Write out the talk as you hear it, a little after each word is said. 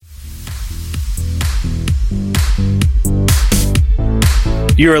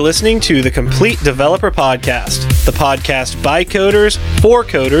You are listening to the Complete Developer Podcast, the podcast by coders, for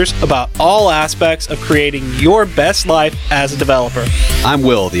coders, about all aspects of creating your best life as a developer. I'm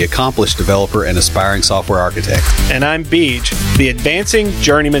Will, the accomplished developer and aspiring software architect. And I'm Beej, the advancing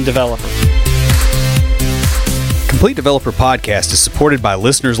journeyman developer. Complete Developer Podcast is supported by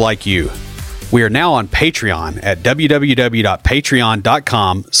listeners like you. We are now on Patreon at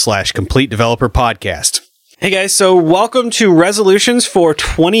www.patreon.com/Complete Developer Podcast. Hey guys, so welcome to Resolutions for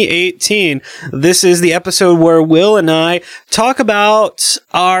 2018. This is the episode where Will and I talk about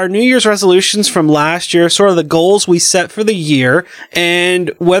our New Year's resolutions from last year, sort of the goals we set for the year, and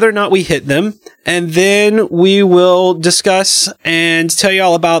whether or not we hit them. And then we will discuss and tell you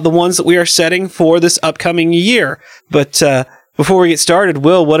all about the ones that we are setting for this upcoming year. But before we get started,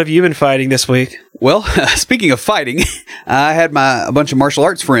 Will, what have you been fighting this week? Well, speaking of fighting, I had a bunch of martial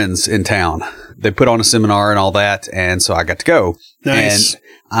arts friends in town. They put on a seminar and all that, and so I got to go. Nice. And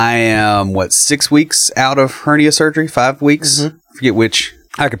I am, 6 weeks out of hernia surgery? 5 weeks? Mm-hmm. I forget which.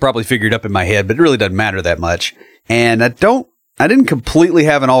 I could probably figure it up in my head, but it really doesn't matter that much. And I didn't completely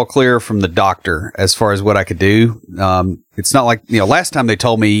have an all clear from the doctor as far as what I could do. It's not like, last time they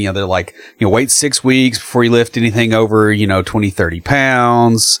told me, they're like, wait 6 weeks before you lift anything over, 20, 30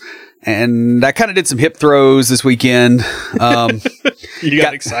 pounds. And I kind of did some hip throws this weekend. You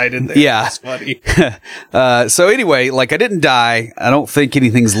got excited there. Yeah. That's funny. So anyway, I didn't die. I don't think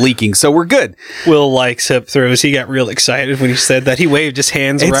anything's leaking. So we're good. Will likes hip throws. He got real excited when you said that. He waved his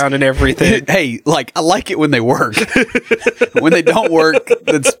hands around and everything. Hey, I like it when they work. When they don't work,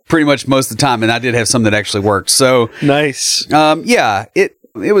 that's pretty much most of the time. And I did have some that actually worked. So nice. Yeah, it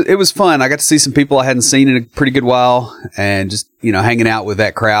was fun. I got to see some people I hadn't seen in a pretty good while, and just, hanging out with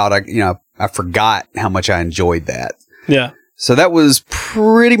that crowd. I forgot how much I enjoyed that. Yeah. So that was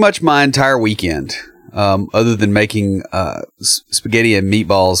pretty much my entire weekend, other than making spaghetti and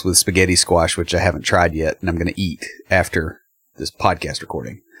meatballs with spaghetti squash, which I haven't tried yet, and I'm going to eat after this podcast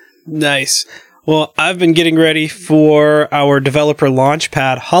recording. Nice. Well, I've been getting ready for our Developer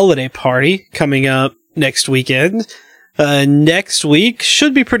Launchpad holiday party coming up next weekend. Next week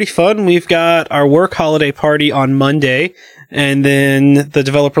should be pretty fun. We've got our work holiday party on Monday, and then the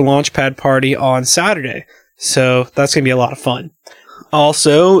Developer Launchpad party on Saturday. So that's going to be a lot of fun.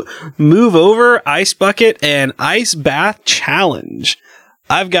 Also, Move Over, Ice Bucket, and Ice Bath Challenge.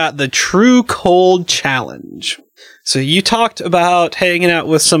 I've got the True Cold Challenge. So you talked about hanging out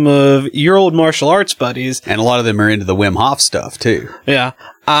with some of your old martial arts buddies. And a lot of them are into the Wim Hof stuff, too. Yeah.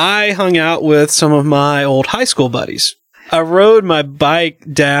 I hung out with some of my old high school buddies. I rode my bike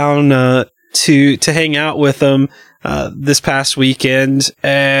down to hang out with them this past weekend,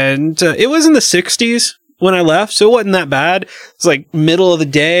 and it was in the 60s when I left, so it wasn't that bad. It's like middle of the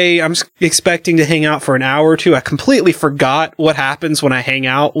day. I'm expecting to hang out for an hour or two. I completely forgot what happens when I hang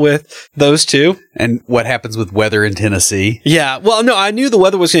out with those two. And what happens with weather in Tennessee. Yeah. Well, no, I knew the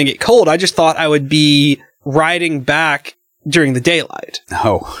weather was going to get cold. I just thought I would be riding back during the daylight.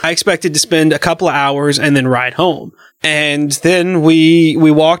 Oh. I expected to spend a couple of hours and then ride home. And then we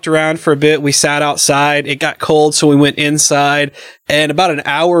walked around for a bit. We sat outside. It got cold, so we went inside. And about an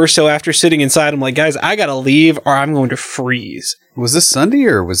hour or so after sitting inside, I'm like, guys, I gotta leave or I'm going to freeze. Was this Sunday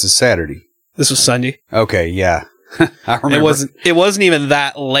or was this Saturday? This was Sunday. Okay, yeah. I remember. It wasn't even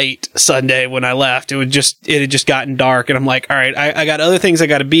that late Sunday when I left. It had just gotten dark, and I'm like, all right, I got other things I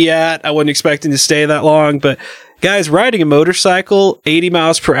gotta be at. I wasn't expecting to stay that long, but guys, riding a motorcycle 80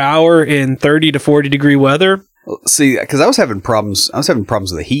 miles per hour in 30 to 40 degree weather. See, because I was having problems with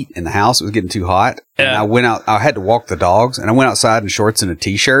the heat in the house. It was getting too hot. Yeah. And I went out, I had to walk the dogs, and I went outside in shorts and a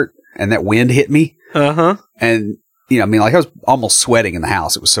t-shirt, and that wind hit me. Uh-huh. And, I was almost sweating in the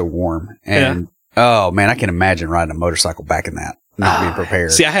house. It was so warm. And, oh man, I can imagine riding a motorcycle back in that, not being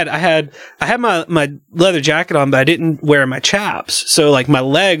prepared. See, I had my leather jacket on, but I didn't wear my chaps. So my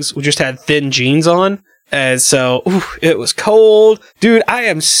legs just had thin jeans on. And so, it was cold. Dude, I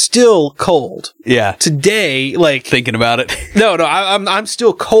am still cold. Yeah. Today, thinking about it. No, I'm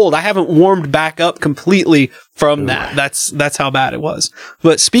still cold. I haven't warmed back up completely from that. That's how bad it was.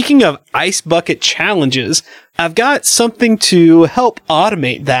 But speaking of ice bucket challenges, I've got something to help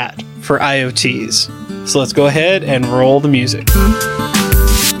automate that for IoTs. So let's go ahead and roll the music.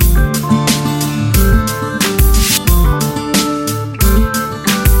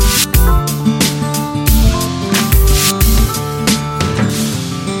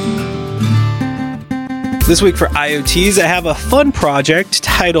 This week for IoTs, I have a fun project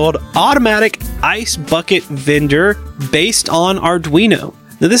titled Automatic Ice Bucket Vendor based on Arduino.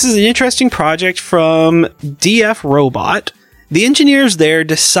 Now, this is an interesting project from DF Robot. The engineers there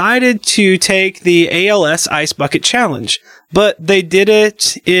decided to take the ALS Ice Bucket Challenge. but they did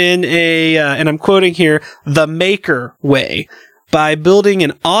it in a, and I'm quoting here, the maker way, by building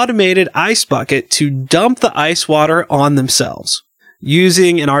an automated ice bucket to dump the ice water on themselves.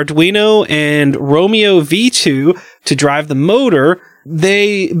 Using an Arduino and Romeo V2 to drive the motor,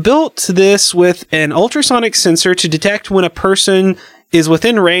 they built this with an ultrasonic sensor to detect when a person is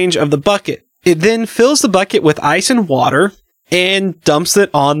within range of the bucket. It then fills the bucket with ice and water and dumps it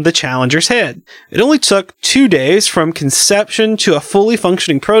on the challenger's head. It only took 2 days from conception to a fully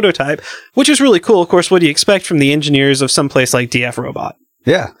functioning prototype, which is really cool. Of course, what do you expect from the engineers of some place like DF Robot?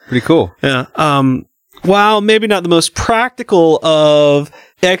 Yeah, pretty cool. Yeah. While maybe not the most practical of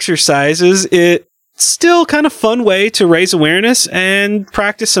exercises, it's still kind of fun way to raise awareness and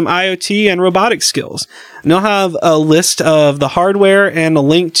practice some IoT and robotic skills. And they'll have a list of the hardware and a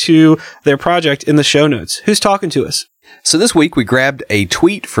link to their project in the show notes. Who's talking to us? So this week we grabbed a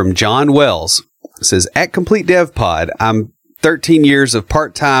tweet from John Wells. It says, at Complete Dev Pod, I'm 13 years of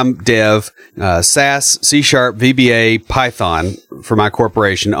part-time dev, SAS, C#, VBA, Python for my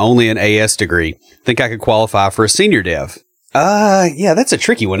corporation, only an AS degree. Think I could qualify for a senior dev? Yeah, that's a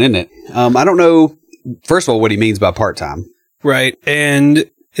tricky one, isn't it? I don't know, first of all, what he means by part-time. Right. And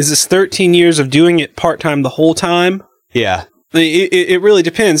is this 13 years of doing it part-time the whole time? Yeah. It really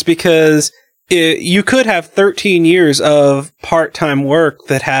depends, because you could have 13 years of part-time work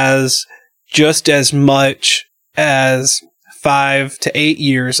that has just as much as 5 to 8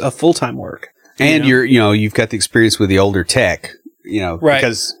 years of full-time work. And you've got the experience with the older tech, right.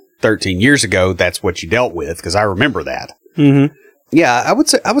 Because 13 years ago, that's what you dealt with, because I remember that. Mm-hmm. Yeah, I would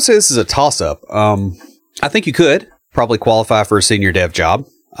say this is a toss-up. I think you could probably qualify for a senior dev job.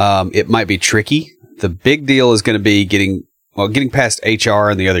 It might be tricky. The big deal is going to be getting past HR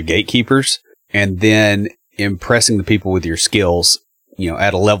and the other gatekeepers, and then impressing the people with your skills,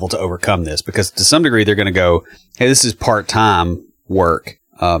 at a level to overcome this. Because to some degree, they're going to go, hey, this is part-time work,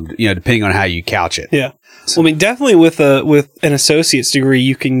 depending on how you couch it. Yeah. Well, I mean, definitely with an associate's degree,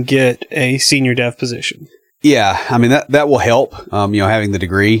 you can get a senior dev position. Yeah. I mean, that will help, having the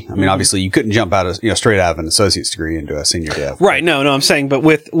degree. I mean, obviously you couldn't jump out of, straight out of an associate's degree into a senior dev. Right. No, I'm saying, but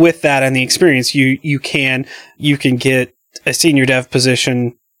with that and the experience, you can get a senior dev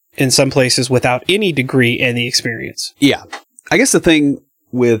position in some places without any degree and the experience. Yeah. I guess the thing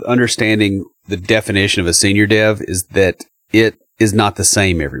with understanding the definition of a senior dev is that it is not the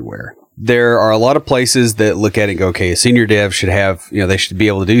same everywhere. There are a lot of places that look at it and go, okay, a senior dev should have, they should be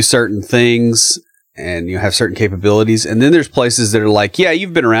able to do certain things and, have certain capabilities. And then there's places that are like, yeah,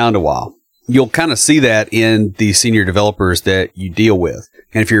 you've been around a while. You'll kind of see that in the senior developers that you deal with.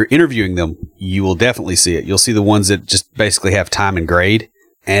 And if you're interviewing them, you will definitely see it. You'll see the ones that just basically have time and grade.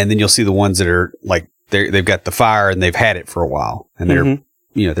 And then you'll see the ones that are like, they've got the fire and they've had it for a while and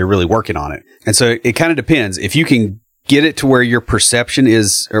they're really working on it. And so it kind of depends. If you can get it to where your perception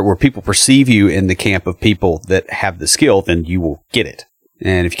is, or where people perceive you in the camp of people that have the skill, then you will get it.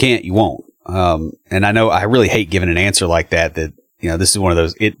 And if you can't, you won't. And I know I really hate giving an answer like that, this is one of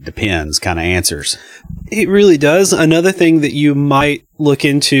those it depends kind of answers. It really does. Another thing that you might look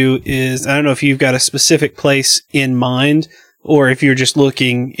into is, I don't know if you've got a specific place in mind or if you're just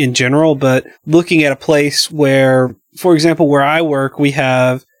looking in general, but looking at a place where, for example, where I work, we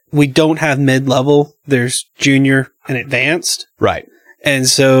don't have mid-level. There's junior and advanced. Right. And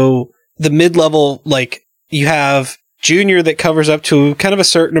so the mid-level, like you have junior that covers up to kind of a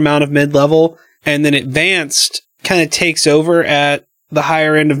certain amount of mid-level, and then advanced kind of takes over at the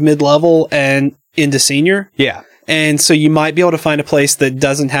higher end of mid-level and into senior. Yeah. And so you might be able to find a place that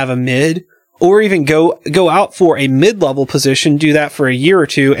doesn't have a mid, or even go out for a mid-level position, do that for a year or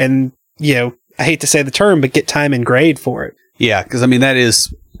two, and, I hate to say the term, but get time and grade for it. Yeah, because, I mean, that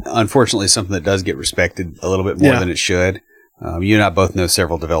is, unfortunately, something that does get respected a little bit more than it should. You and I both know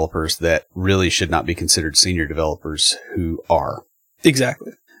several developers that really should not be considered senior developers who are.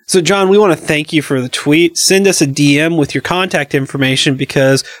 Exactly. So, John, we want to thank you for the tweet. Send us a DM with your contact information,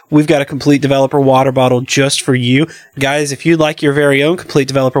 because we've got a Complete Developer water bottle just for you. Guys, if you'd like your very own Complete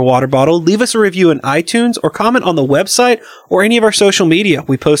Developer water bottle, leave us a review in iTunes or comment on the website or any of our social media.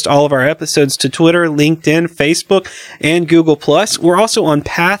 We post all of our episodes to Twitter, LinkedIn, Facebook, and Google+. We're also on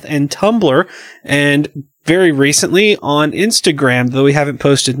Path and Tumblr, and very recently on Instagram, though we haven't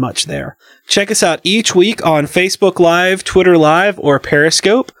posted much there. Check us out each week on Facebook Live, Twitter Live, or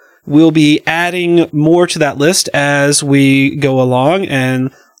Periscope. We'll be adding more to that list as we go along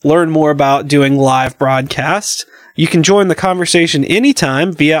and learn more about doing live broadcasts. You can join the conversation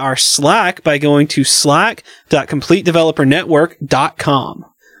anytime via our Slack by going to slack.completedevelopernetwork.com.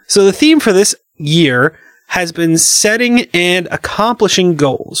 So the theme for this year has been setting and accomplishing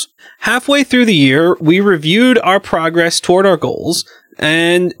goals. Halfway through the year, we reviewed our progress toward our goals.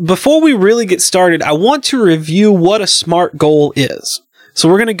 And before we really get started, I want to review what a SMART goal is. So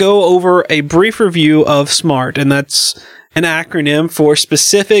we're going to go over a brief review of SMART, and that's an acronym for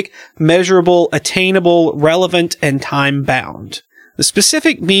specific, measurable, attainable, relevant, and time-bound. The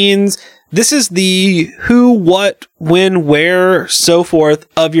specific means this is the who, what, when, where, so forth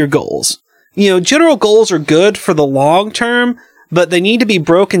of your goals. General goals are good for the long term, but they need to be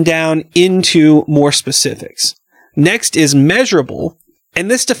broken down into more specifics. Next is measurable,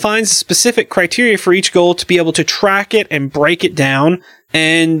 and this defines the specific criteria for each goal to be able to track it and break it down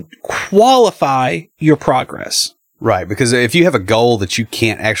and qualify your progress. Right, because if you have a goal that you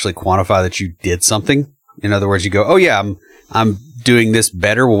can't actually quantify that you did something, in other words, you go, oh yeah, I'm doing this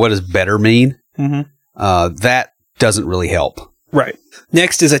better. Well, what does better mean? Mm-hmm. That doesn't really help. Right.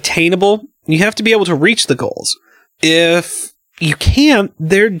 Next is attainable. You have to be able to reach the goals. If you can't,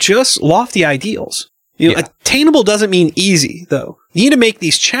 they're just lofty ideals. Attainable doesn't mean easy, though. You need to make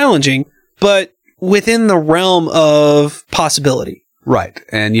these challenging, but within the realm of possibility. Right.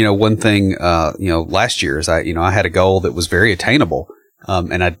 And, one thing, last year is I had a goal that was very attainable,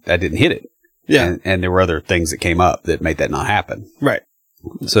 and I didn't hit it. Yeah. And there were other things that came up that made that not happen. Right.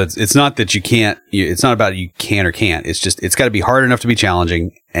 So it's not that you can't, it's not about you can or can't. It's just, it's got to be hard enough to be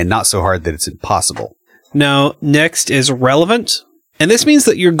challenging and not so hard that it's impossible. Now, next is relevant. And this means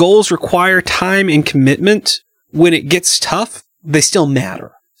that your goals require time and commitment. When it gets tough, they still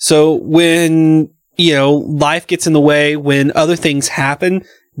matter. So when, life gets in the way, when other things happen,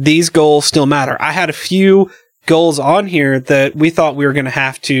 these goals still matter. I had a few goals on here that we thought we were going to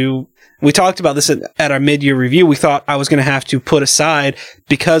have to, we talked about this at our mid-year review. We thought I was going to have to put aside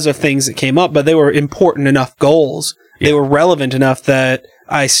because of things that came up, but they were important enough goals. Yeah. They were relevant enough that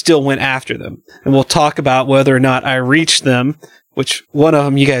I still went after them. And we'll talk about whether or not I reached them, which one of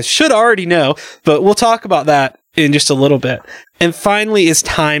them you guys should already know, but we'll talk about that in just a little bit. And finally is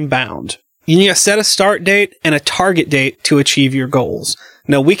time bound. You need to set a start date and a target date to achieve your goals.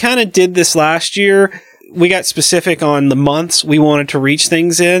 Now, we kind of did this last year. We got specific on the months we wanted to reach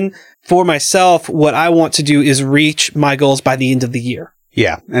things in. For myself, what I want to do is reach my goals by the end of the year.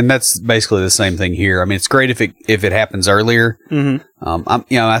 Yeah, and that's basically the same thing here. I mean, it's great if it happens earlier.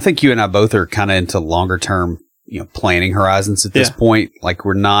 Mm-hmm. I think you and I both are kind of into longer term, planning horizons at this point. Like,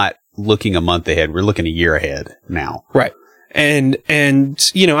 we're not looking a month ahead; we're looking a year ahead now. Right. And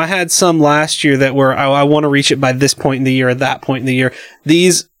I had some last year that were I want to reach it by this point in the year or that point in the year.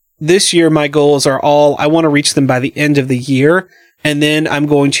 This year, my goals are all I want to reach them by the end of the year. And then I'm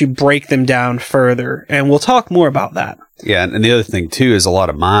going to break them down further. And we'll talk more about that. Yeah. And the other thing, too, is a lot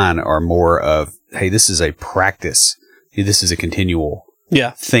of mine are more of, hey, this is a practice. This is a continual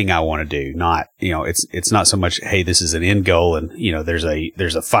thing I want to do. Not, it's not so much, hey, this is an end goal and, there's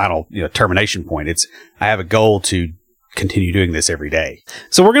a final, termination point. It's, I have a goal to continue doing this every day.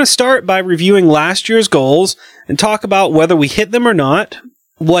 So we're going to start by reviewing last year's goals and talk about whether we hit them or not,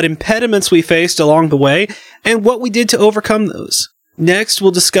 what impediments we faced along the way, and what we did to overcome those. Next,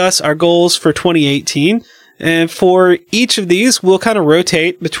 we'll discuss our goals for 2018. And for each of these, we'll kind of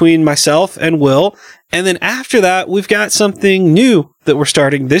rotate between myself and Will. And then after that, we've got something new that we're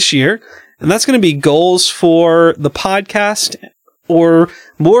starting this year. And that's going to be goals for the podcast, or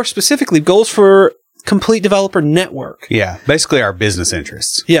more specifically, goals for Complete Developer Network. Yeah, basically our business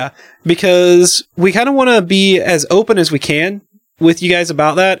interests. Yeah, because we kind of want to be as open as we can with you guys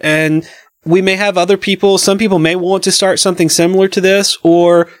about that. And we may have other people, some people may want to start something similar to this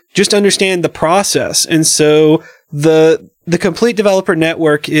or just understand the process. And so the Complete Developer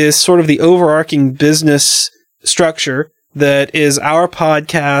Network is sort of the overarching business structure that is our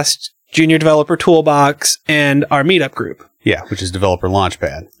podcast, Junior Developer Toolbox, and our meetup group. Yeah, which is Developer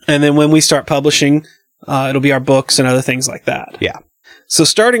Launchpad. And then when we start publishing, it'll be our books and other things like that. Yeah. So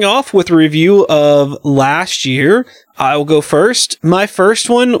starting off with a review of last year, I will go first. My first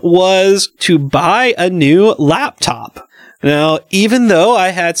one was to buy a new laptop. Now, even though I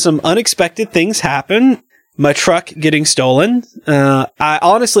had some unexpected things happen, my truck getting stolen, I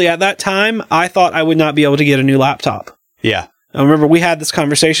honestly, at that time, I thought I would not be able to get a new laptop. Yeah. I remember we had this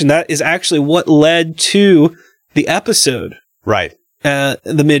conversation. That is actually what led to the episode. Right.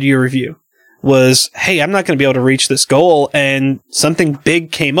 The mid-year review. Was, hey, I'm not going to be able to reach this goal, and something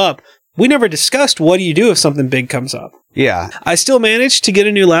big came up. We never discussed what do you do if something big comes up. Yeah. I still managed to get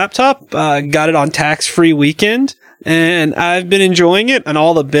a new laptop, got it on tax-free weekend, and I've been enjoying it and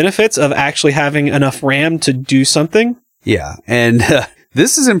all the benefits of actually having enough RAM to do something. Yeah. And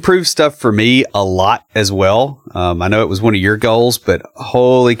This has improved stuff for me a lot as well. I know it was one of your goals, but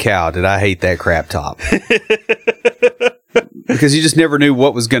holy cow, did I hate that crap top. Because you just never knew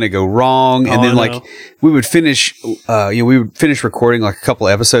what was going to go wrong. And then like we would finish, we would finish recording like a couple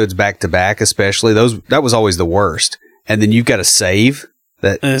of episodes back to back, especially that was always the worst. And then you've got to save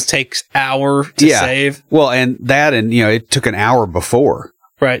that. And it takes an hour to save. Well, and it took an hour before.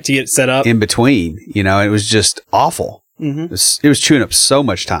 Right. To get it set up. In between, it was just awful. Mm-hmm. It was chewing up so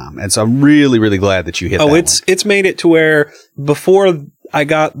much time. And so I'm really, really glad that you hit that one. It's made it to where before I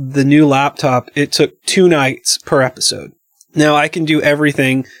got the new laptop, it took 2 nights per episode. Now I can do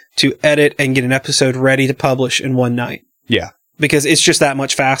everything to edit and get an episode ready to publish in one night. Yeah. Because it's just that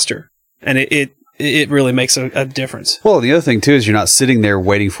much faster. And it really makes a difference. Well, the other thing too is you're not sitting there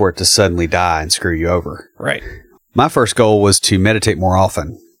waiting for it to suddenly die and screw you over. Right. My first goal was to meditate more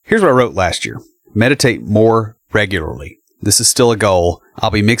often. Here's what I wrote last year. Meditate more regularly. This is still a goal.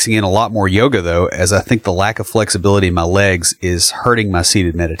 I'll be mixing in a lot more yoga though, as I think the lack of flexibility in my legs is hurting my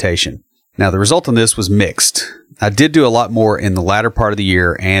seated meditation. Now, the result on this was mixed. I did do a lot more in the latter part of the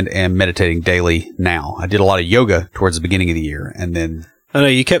year and am meditating daily now. I did a lot of yoga towards the beginning of the year, and then... I know,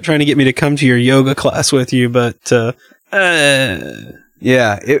 you kept trying to get me to come to your yoga class with you, but...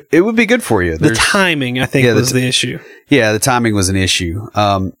 yeah, it would be good for you. The timing, I think, was the issue. Yeah, the timing was an issue.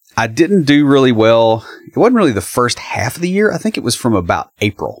 I didn't do really well. It wasn't really the first half of the year. I think it was from about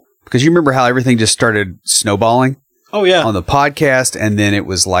April. Because you remember how everything just started snowballing? Oh, yeah. On the podcast, and then it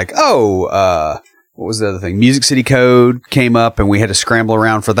was like, what was the other thing? Music City Code came up, and we had to scramble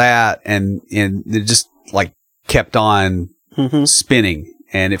around for that, and it just like kept on spinning.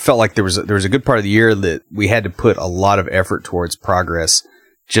 And it felt like there was a good part of the year that we had to put a lot of effort towards progress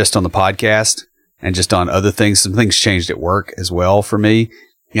just on the podcast and just on other things. Some things changed at work as well for me,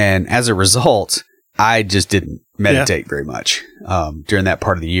 and as a result, I just didn't meditate very much during that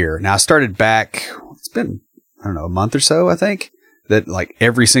part of the year. Now I started back. It's been, I don't know, a month or so, I think, that like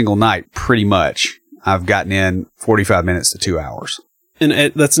every single night, pretty much, I've gotten in 45 minutes to 2 hours.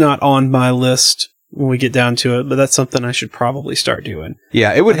 And that's not on my list when we get down to it, but that's something I should probably start doing.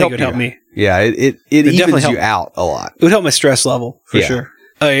 Yeah, it would help me. Yeah, it evens you out a lot. It would help my stress level, for sure.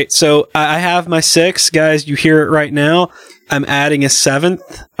 All right, so I have my 6. Guys, you hear it right now. I'm adding a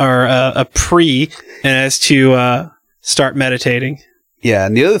 7th, or a pre, as to start meditating. Yeah,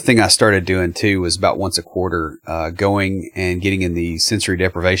 and the other thing I started doing, too, was about once a quarter, going and getting in the sensory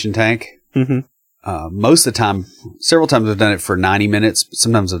deprivation tank. Mm-hmm. Most of the time, several times I've done it for 90 minutes, but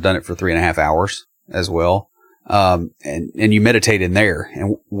sometimes I've done it for 3.5 hours as well. And you meditate in there.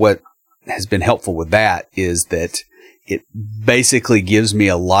 And what has been helpful with that is that it basically gives me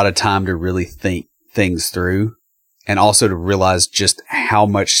a lot of time to really think things through, and also to realize just how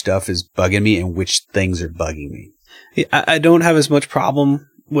much stuff is bugging me and which things are bugging me. I don't have as much problem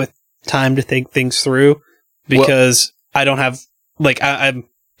with time to think things through because I don't have, like, I'm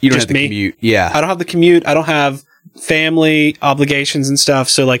you don't just have the commute. Yeah. I don't have the commute. I don't have family obligations and stuff.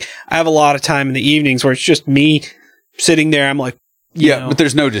 So, like, I have a lot of time in the evenings where it's just me sitting there. I'm like, you know. But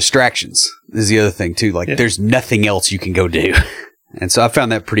there's no distractions is the other thing, too. Like, there's nothing else you can go do. And so I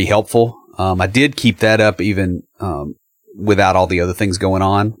found that pretty helpful. I did keep that up even without all the other things going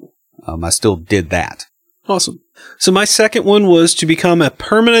on. I still did that. Awesome. So my second one was to become a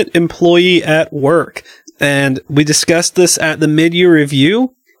permanent employee at work. And we discussed this at the mid-year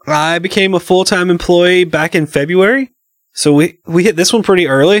review. I became a full-time employee back in February. So we hit this one pretty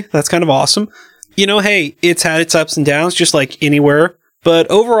early. That's kind of awesome. You know, hey, it's had its ups and downs just like anywhere. But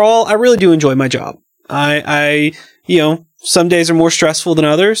overall, I really do enjoy my job. I some days are more stressful than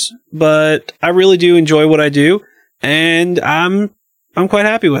others, but I really do enjoy what I do. And I'm quite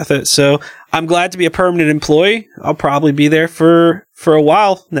happy with it. So I'm glad to be a permanent employee. I'll probably be there for a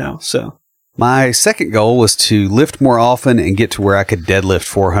while now. So my second goal was to lift more often and get to where I could deadlift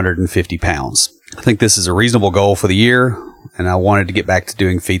 450 pounds. I think this is a reasonable goal for the year, and I wanted to get back to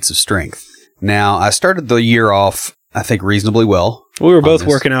doing feats of strength. Now, I started the year off, I think, reasonably well. We were both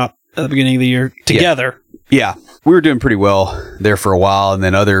working out at the beginning of the year together. Yeah, we were doing pretty well there for a while, and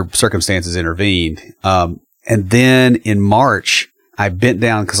then other circumstances intervened. And then in March, I bent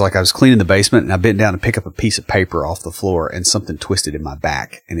down because I was cleaning the basement, and I bent down to pick up a piece of paper off the floor, and something twisted in my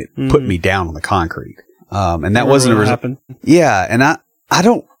back, and it put me down on the concrete. And that wasn't a result. Yeah, and I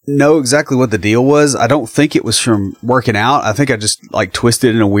don't know exactly what the deal was. I don't think it was from working out. I think I just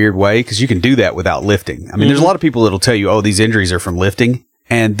twisted in a weird way, because you can do that without lifting. I mean, there's a lot of people that'll tell you, oh, these injuries are from lifting.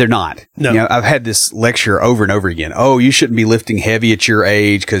 And they're not. No. I've had this lecture over and over again. Oh, you shouldn't be lifting heavy at your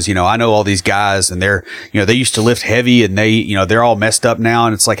age because, I know all these guys and they're, they used to lift heavy and they, they're all messed up now.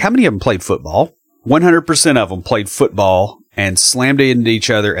 And it's like, how many of them played football? 100% of them played football and slammed into each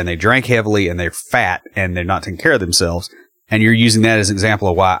other and they drank heavily and they're fat and they're not taking care of themselves. And you're using that as an example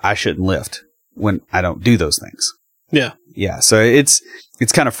of why I shouldn't lift when I don't do those things. Yeah. Yeah. So it's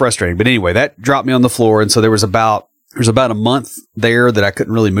kind of frustrating. But anyway, that dropped me on the floor. And so there was about a month there that I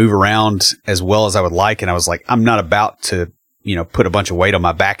couldn't really move around as well as I would like. And I was like, I'm not about to, put a bunch of weight on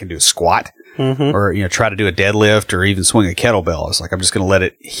my back and do a squat or, try to do a deadlift or even swing a kettlebell. It's like, I'm just going to let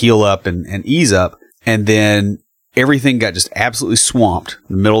it heal up and ease up. And then everything got just absolutely swamped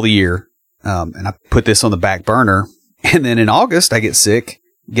in the middle of the year. And I put this on the back burner. And then in August, I get sick,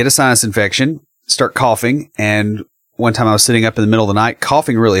 get a sinus infection, start coughing. And one time I was sitting up in the middle of the night,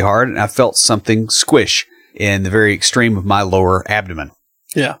 coughing really hard, and I felt something squish in the very extreme of my lower abdomen.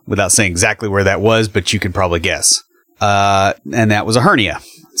 Yeah. Without saying exactly where that was, but you can probably guess. And that was a hernia.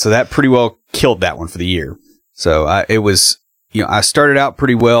 So that pretty well killed that one for the year. So it was, I started out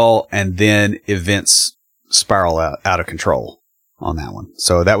pretty well, and then events spiral out of control on that one.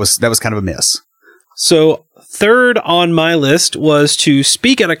 So that was kind of a miss. So third on my list was to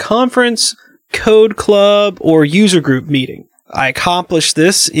speak at a conference, code club, or user group meeting. I accomplished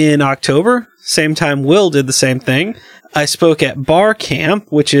this in October, same time Will did the same thing. I spoke at Bar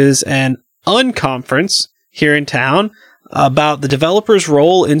Camp, which is an unconference here in town, about the developer's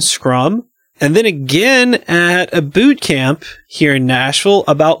role in Scrum, and then again at a boot camp here in Nashville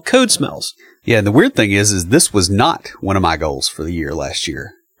about code smells. Yeah, and the weird thing is this was not one of my goals for the year last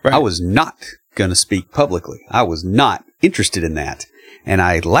year. Right. I was not going to speak publicly. I was not interested in that. And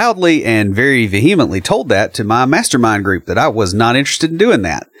I loudly and very vehemently told that to my mastermind group that I was not interested in doing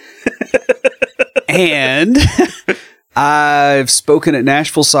that. And I've spoken at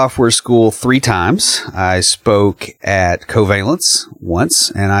Nashville Software School 3 times. I spoke at Covalence once,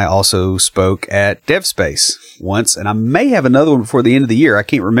 and I also spoke at DevSpace once, and I may have another one before the end of the year. I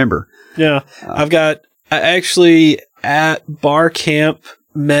can't remember. Yeah, I actually at Bar Camp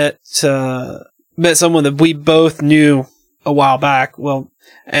met someone that we both knew a while back. Well,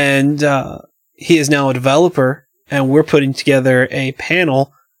 and he is now a developer, and we're putting together a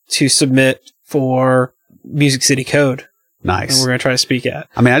panel to submit for Music City Code. Nice. And we're going to try to speak at.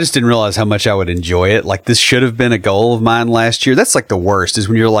 I mean, I just didn't realize how much I would enjoy it. Like, this should have been a goal of mine last year. That's like the worst, is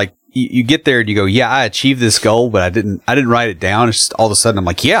when you're like, you get there and you go, yeah, I achieved this goal, but I didn't write it down. It's just all of a sudden I'm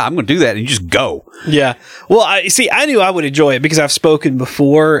like, yeah, I'm going to do that. And you just go. Yeah. Well, I knew I would enjoy it because I've spoken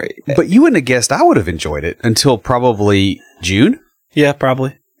before. But you wouldn't have guessed I would have enjoyed it until probably June. Yeah,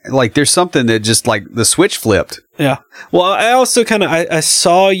 probably. Like, there's something that just like the switch flipped. Yeah. Well, I also I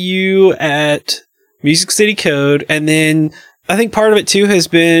saw you at Music City Code, and then I think part of it too has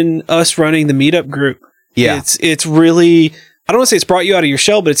been us running the meetup group. Yeah. It's really, I don't want to say it's brought you out of your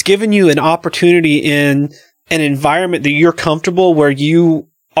shell, but it's given you an opportunity in an environment that you're comfortable, where you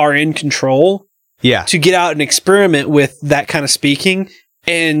are in control. Yeah. To get out and experiment with that kind of speaking.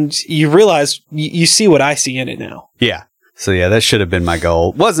 And you realize you see what I see in it now. Yeah. So yeah, that should have been my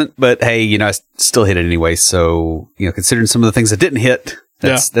goal. Wasn't, but hey, I still hit it anyway. So, considering some of the things I didn't hit,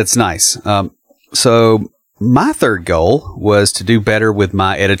 that's nice. So my third goal was to do better with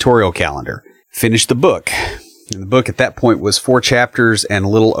my editorial calendar. Finish the book. And the book at that point was 4 chapters and a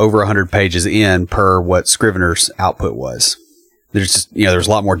little over 100 pages in per what Scrivener's output was. There's just, there's a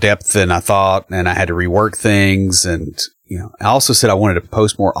lot more depth than I thought, and I had to rework things. And, I also said I wanted to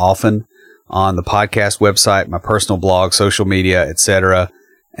post more often on the podcast website, my personal blog, social media, etc.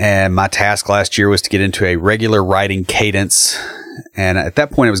 And my task last year was to get into a regular writing cadence. And at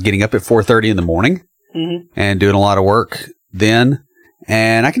that point, I was getting up at 4:30 in the morning and doing a lot of work then.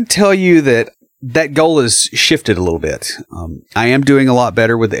 And I can tell you that goal has shifted a little bit. I am doing a lot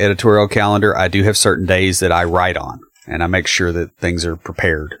better with the editorial calendar. I do have certain days that I write on, and I make sure that things are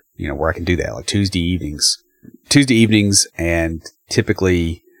prepared, where I can do that, like Tuesday evenings, and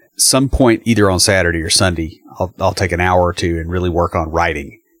typically some point either on Saturday or Sunday, I'll take an hour or two and really work on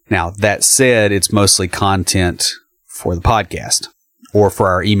writing. Now, that said, it's mostly content for the podcast or for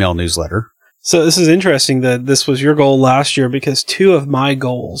our email newsletter. So this is interesting that this was your goal last year, because 2 of my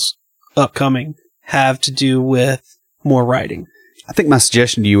goals upcoming have to do with more writing. I think my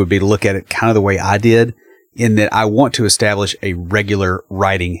suggestion to you would be to look at it kind of the way I did, in that I want to establish a regular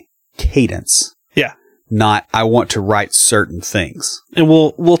writing cadence. Yeah. Not, I want to write certain things. And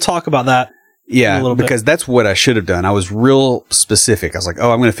we'll talk about that. Yeah, a little bit. Because that's what I should have done. I was real specific. I was like,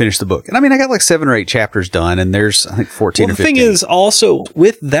 I'm going to finish the book. And I got like 7 or 8 chapters done, and there's, I think, 14 or 15. The thing is, also,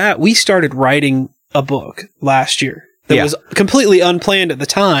 with that, we started writing a book last year that was completely unplanned at the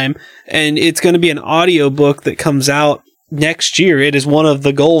time, and it's going to be an audio book that comes out next year. It is one of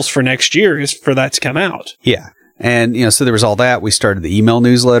the goals for next year, is for that to come out. Yeah. And, so there was all that. We started the email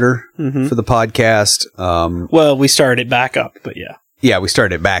newsletter for the podcast. Well, we started it back up, but yeah. Yeah, we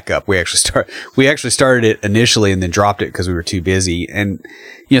started it back up. We actually started it initially and then dropped it because we were too busy. And,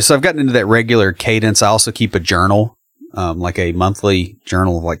 so I've gotten into that regular cadence. I also keep a journal, like a monthly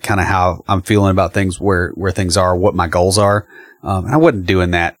journal of like kind of how I'm feeling about things, where things are, what my goals are. And I wasn't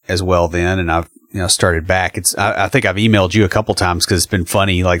doing that as well then. And I've, started back. I think I've emailed you a couple times because it's been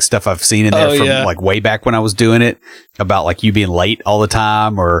funny, like stuff I've seen in there from like way back when I was doing it about like you being late all the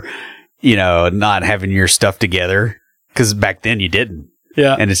time or, not having your stuff together. Because back then you didn't.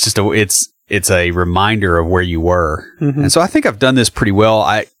 Yeah. And it's just it's a reminder of where you were. And so I think I've done this pretty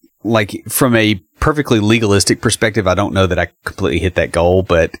well. From a perfectly legalistic perspective, I don't know that I completely hit that goal,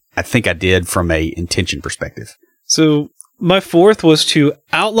 but I think I did from a intention perspective. So my fourth was to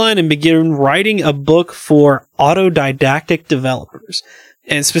outline and begin writing a book for autodidactic developers.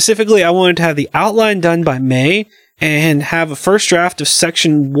 And specifically, I wanted to have the outline done by May and have a first draft of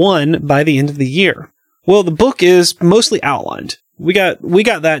section 1 by the end of the year. Well, the book is mostly outlined. We got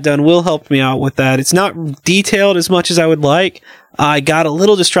that done. Will helped me out with that. It's not detailed as much as I would like. I got a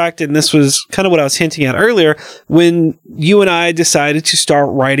little distracted, and this was kind of what I was hinting at earlier, when you and I decided to start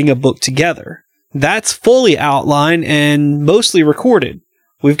writing a book together. That's fully outlined and mostly recorded.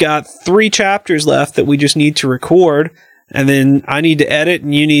 We've got 3 chapters left that we just need to record, and then I need to edit,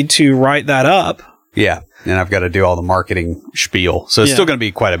 and you need to write that up. Yeah, and I've got to do all the marketing spiel. So it's still going to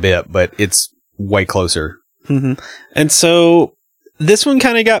be quite a bit, but it's way closer. And so this one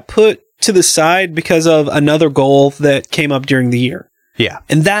kind of got put to the side because of another goal that came up during the year. Yeah.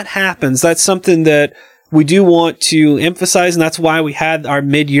 And that happens. That's something that we do want to emphasize, and that's why we had our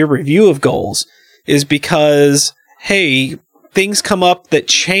mid-year review of goals, is because, hey, things come up that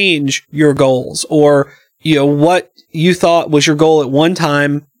change your goals, or, what you thought was your goal at one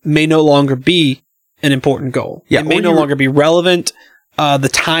time may no longer be an important goal. Yeah, it may no longer be relevant. The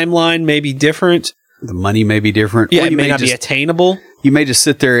timeline may be different. The money may be different. Yeah, it may not be attainable. You may just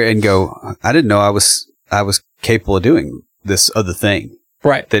sit there and go, I didn't know I was capable of doing this other thing.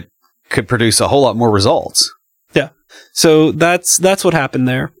 Right. That could produce a whole lot more results. Yeah. So that's what happened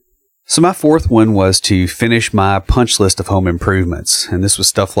there. So my fourth one was to finish my punch list of home improvements. And this was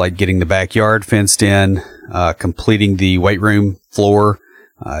stuff like getting the backyard fenced in, completing the weight room floor,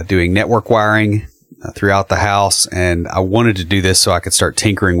 doing network wiring throughout the house. And I wanted to do this so I could start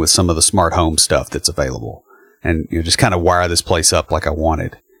tinkering with some of the smart home stuff that's available and just kind of wire this place up like I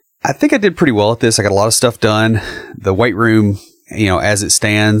wanted. I think I did pretty well at this. I got a lot of stuff done. The weight room, as it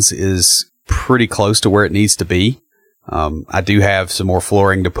stands, is pretty close to where it needs to be. I do have some more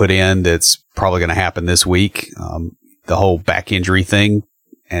flooring to put in that's probably going to happen this week. The whole back injury thing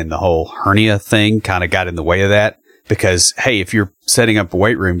and the whole hernia thing kind of got in the way of that because, hey, if you're setting up a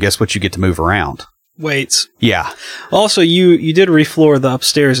weight room, guess what? You get to move around. Weights. Yeah. Also, you did refloor the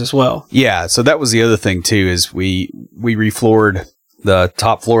upstairs as well. Yeah. So that was the other thing too, is we refloored the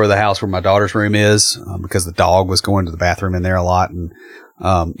top floor of the house where my daughter's room is, because the dog was going to the bathroom in there a lot. And,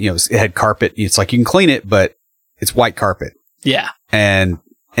 it had carpet. It's like you can clean it, but it's white carpet. Yeah. And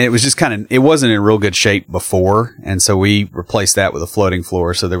it was just it wasn't in real good shape before. And so we replaced that with a floating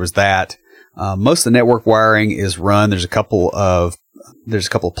floor. So there was that. Most of the network wiring is run. There's a couple of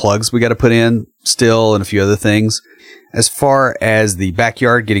plugs we got to put in still and a few other things. As far as the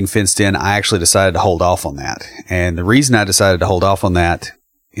backyard getting fenced in, I actually decided to hold off on that. And the reason I decided to hold off on that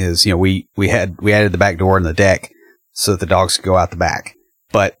is, we added the back door and the deck so that the dogs could go out the back.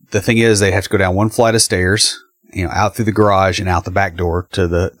 But the thing is, they have to go down one flight of stairs, out through the garage and out the back door to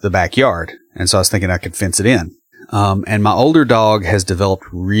the backyard. And so I was thinking I could fence it in. And my older dog has developed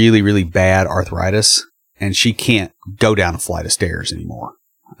really, really bad arthritis, and she can't go down a flight of stairs anymore.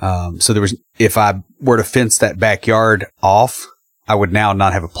 So if I were to fence that backyard off, I would now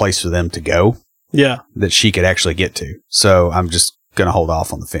not have a place for them to go. Yeah. That she could actually get to. So I'm just going to hold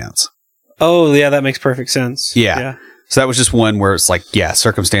off on the fence. Oh, yeah, that makes perfect sense. Yeah. So that was just one where it's like, yeah,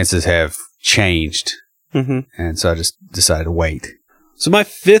 circumstances have changed. Mm-hmm. And so I just decided to wait. So my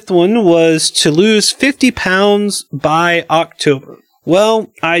fifth one was to lose 50 pounds by October.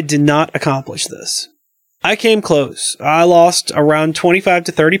 Well, I did not accomplish this. I came close. I lost around 25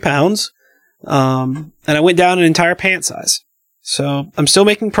 to 30 pounds, and I went down an entire pant size. So I'm still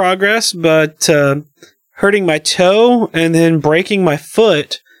making progress, but hurting my toe and then breaking my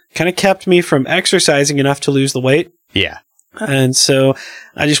foot kind of kept me from exercising enough to lose the weight. Yeah. And so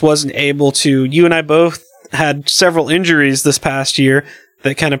I just wasn't able to. You and I both had several injuries this past year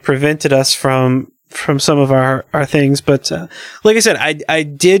that kind of prevented us from some of our things. But like I said, I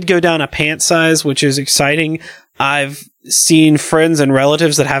did go down a pant size, which is exciting. I've seen friends and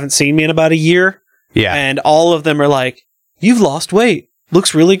relatives that haven't seen me in about a year. Yeah. And all of them are like, you've lost weight.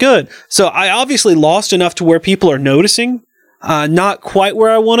 Looks really good. So I obviously lost enough to where people are noticing. Not quite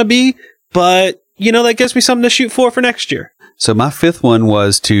where I want to be, but, that gives me something to shoot for next year. So my fifth one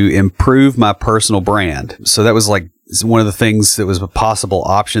was to improve my personal brand. So that was like one of the things that was a possible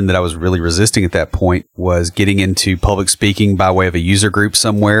option that I was really resisting at that point, was getting into public speaking by way of a user group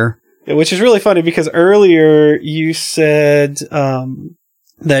somewhere. Yeah, which is really funny because earlier you said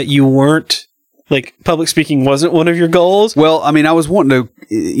that you weren't, like, public speaking wasn't one of your goals. Well, I mean, I was wanting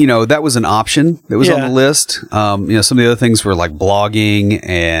to, that was an option that was on the list. Some of the other things were like blogging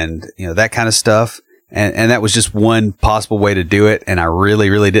and, that kind of stuff. And that was just one possible way to do it. And I really,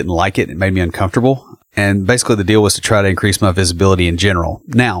 really didn't like it. It made me uncomfortable. And basically the deal was to try to increase my visibility in general.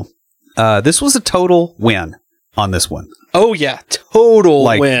 Now, this was a total win on this one. Oh, yeah. Total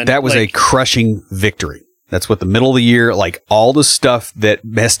win. That was a crushing victory. That's what the middle of the year, like all the stuff that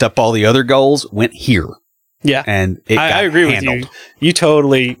messed up all the other goals went here. Yeah. And I agree handled. with you. You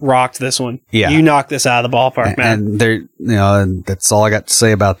totally rocked this one. Yeah. You knocked this out of the ballpark, man. And that's all I got to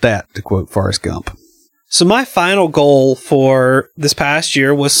say about that, to quote Forrest Gump. So my final goal for this past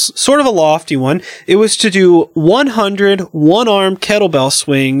year was sort of a lofty one. It was to do 100 one-arm kettlebell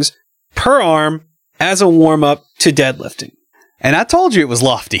swings per arm as a warm-up to deadlifting. And I told you it was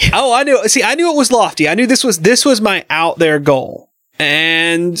lofty. Oh, I knew. See, I knew it was lofty. I knew this was my out there goal.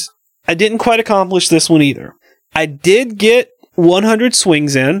 And I didn't quite accomplish this one either. I did get 100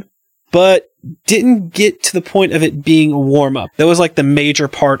 swings in, but didn't get to the point of it being a warm-up. That was like the major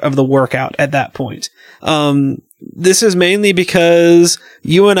part of the workout at that point. This is mainly because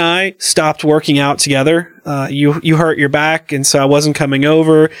you and I stopped working out together. You hurt your back, and so I wasn't coming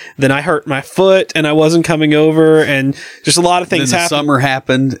over. Then I hurt my foot, and I wasn't coming over, and just a lot of things happened. Then the summer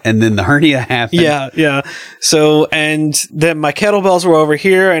happened, and then the hernia happened. Yeah. So, and then my kettlebells were over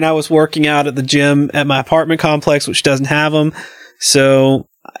here, and I was working out at the gym at my apartment complex, which doesn't have them. So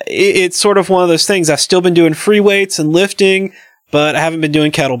it's sort of one of those things. I've still been doing free weights and lifting, but I haven't been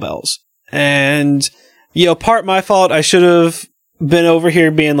doing kettlebells. And, part my fault. I should have been over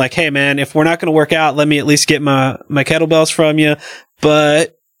here being like, hey man, if we're not going to work out, let me at least get my kettlebells from you.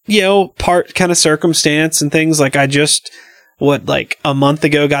 But, part kind of circumstance and things, like I just, a month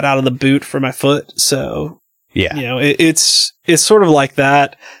ago got out of the boot for my foot. So, yeah, it's sort of like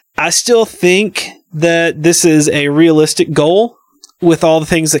that. I still think that this is a realistic goal. With all the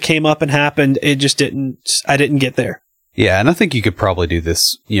things that came up and happened, I didn't get there. Yeah, and I think you could probably do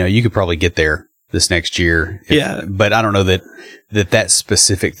this. You could probably get there this next year. But I don't know that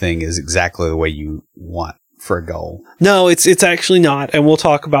specific thing is exactly the way you want for a goal. No, it's actually not. And we'll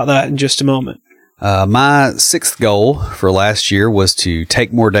talk about that in just a moment. My sixth goal for last year was to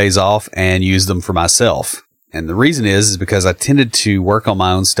take more days off and use them for myself. And the reason is because I tended to work on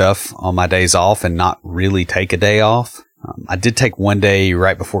my own stuff on my days off and not really take a day off. I did take one day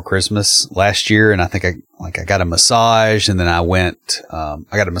right before Christmas last year, and I think I got a massage, and then I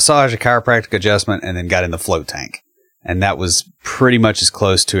got a massage, a chiropractic adjustment, and then got in the float tank. And that was pretty much as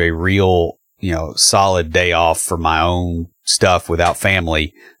close to a real, solid day off for my own stuff without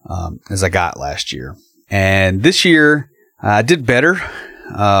family, as I got last year. And this year, I did better.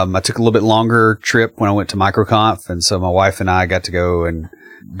 I took a little bit longer trip when I went to MicroConf, and so my wife and I got to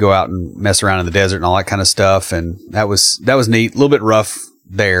go out and mess around in the desert and all that kind of stuff. And that was neat. A little bit rough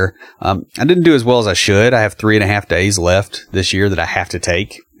there. I didn't do as well as I should. I have 3.5 days left this year that I have to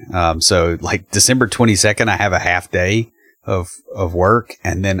take. So like December 22nd, I have a half day of work,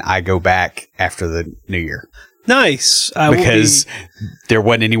 and then I go back after the new year. Nice. Because there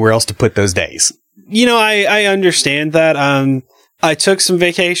wasn't anywhere else to put those days. I understand that. I took some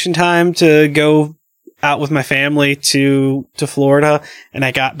vacation time to go out with my family to Florida, and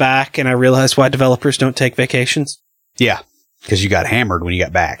I got back and I realized why developers don't take vacations. Yeah, because you got hammered when you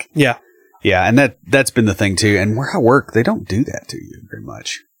got back. Yeah. Yeah, and that's been the thing too. And where I work, they don't do that to you very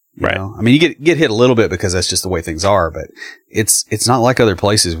much. Right. I mean, you get hit a little bit because that's just the way things are, but it's not like other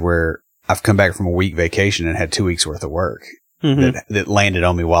places where I've come back from a week vacation and had 2 weeks worth of work that landed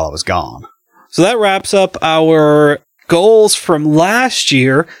on me while I was gone. So that wraps up our goals from last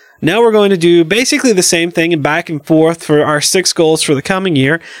year. Now we're going to do basically the same thing and back and forth for our 6 goals for the coming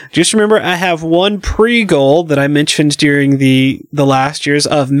year. Just remember, I have one pre-goal that I mentioned during the last years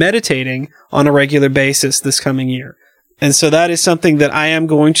of meditating on a regular basis this coming year. And so that is something that I am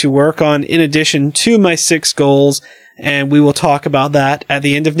going to work on in addition to my 6 goals, and we will talk about that at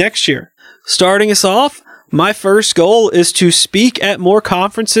the end of next year. Starting us off, my first goal is to speak at more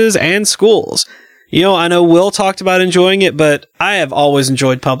conferences and schools. I know Will talked about enjoying it, but I have always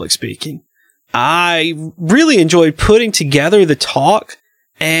enjoyed public speaking. I really enjoyed putting together the talk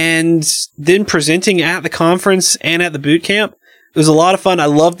and then presenting at the conference and at the boot camp. It was a lot of fun. I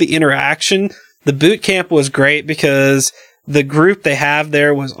loved the interaction. The boot camp was great because the group they have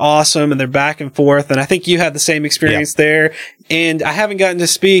there was awesome, and they're back and forth. And I think you had the same experience there. And I haven't gotten to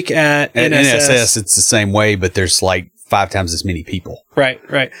speak at NSS. It's the same way, but there's like 5 times as many people.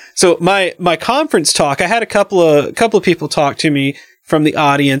 Right. So my conference talk, I had a couple of people talk to me from the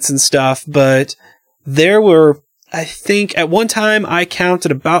audience and stuff, but there were, I think at one time I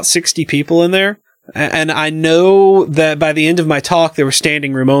counted about 60 people in there. And I know that by the end of my talk, there were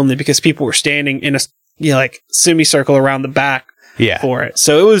standing room only because people were standing in a like semicircle around the back for it.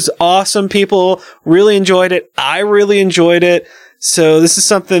 So it was awesome. People really enjoyed it. I really enjoyed it. So this is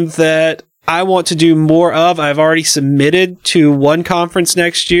something that I want to do more of. I've already submitted to one conference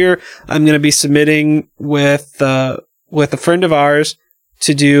next year. I'm going to be submitting with a friend of ours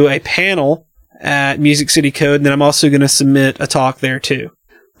to do a panel at Music City Code. And then I'm also going to submit a talk there too.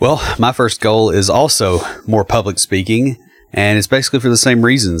 Well, my first goal is also more public speaking, and it's basically for the same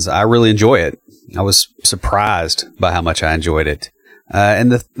reasons. I really enjoy it. I was surprised by how much I enjoyed it.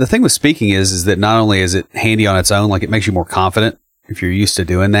 And the thing with speaking is that not only is it handy on its own, like it makes you more confident if you're used to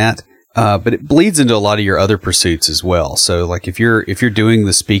doing that, but it bleeds into a lot of your other pursuits as well. So like if you're doing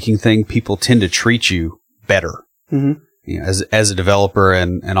the speaking thing, people tend to treat you better. Mm-hmm. You know, as a developer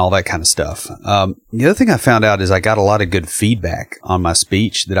and all that kind of stuff. The other thing I found out is I got a lot of good feedback on my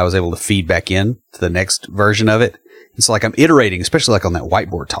speech that I was able to feed back in to the next version of it. It's like I'm iterating, especially like on that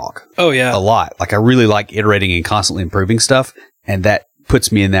whiteboard talk. Oh, yeah. A lot. Like I really like iterating and constantly improving stuff, and that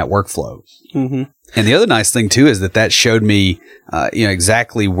puts me in that workflow. Mm-hmm. And the other nice thing too is that showed me,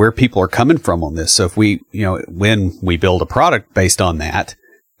 exactly where people are coming from on this. So if we, when we build a product based on that,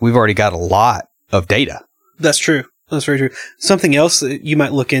 we've already got a lot of data. That's true. That's very true. Something else that you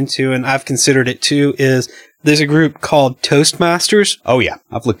might look into, and I've considered it too, is there's a group called Toastmasters. Oh, yeah.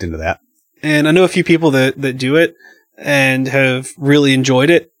 I've looked into that. And I know a few people that do it and have really enjoyed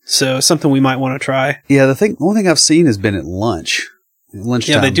it. So something we might want to try. Yeah, the only thing I've seen has been at lunchtime.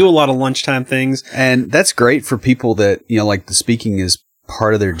 Yeah, they do a lot of lunchtime things. And that's great for people that, like the speaking is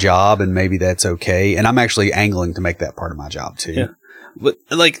part of their job, and maybe that's okay. And I'm actually angling to make that part of my job too. Yeah. But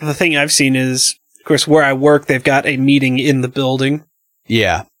like the thing I've seen is, of course, where I work, they've got a meeting in the building.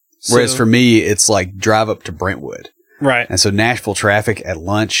 Yeah. Whereas for me, it's like drive up to Brentwood. Right. And so Nashville traffic at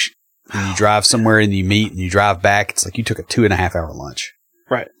lunch, and you drive somewhere and you meet and you drive back, it's like you took a 2.5 hour lunch.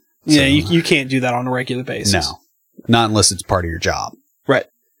 Right. So, yeah, you can't do that on a regular basis. No. Not unless it's part of your job. Right.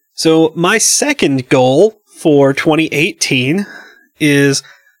 So my second goal for 2018 is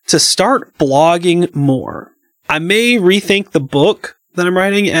to start blogging more. I may rethink the book that I'm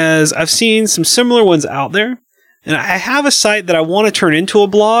writing, as I've seen some similar ones out there, and I have a site that I want to turn into a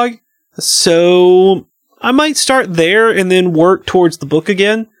blog, so I might start there and then work towards the book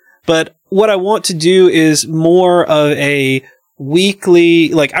again. But what I want to do is more of a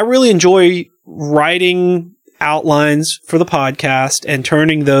weekly, like I really enjoy writing outlines for the podcast and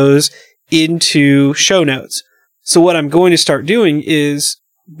turning those into show notes. So what I'm going to start doing is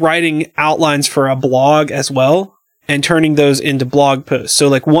writing outlines for a blog as well, and turning those into blog posts. So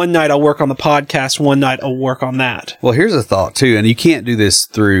like one night I'll work on the podcast, one night I'll work on that. Well, here's a thought too, and you can't do this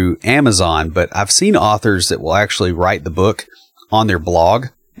through Amazon, but I've seen authors that will actually write the book on their blog,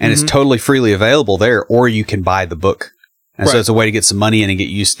 and it's totally freely available there, or you can buy the book. And so it's a way to get some money in and get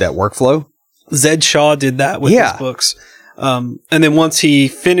used to that workflow. Zed Shaw did that with his books. And then once he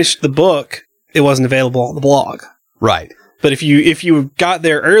finished the book, it wasn't available on the blog. Right. But if you got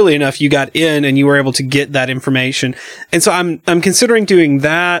there early enough, you got in and you were able to get that information. And so I'm considering doing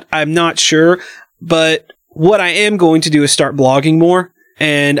that. I'm not sure, but what I am going to do is start blogging more,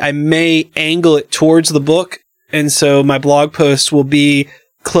 and I may angle it towards the book. And so my blog posts will be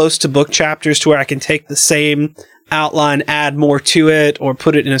close to book chapters to where I can take the same outline, add more to it, or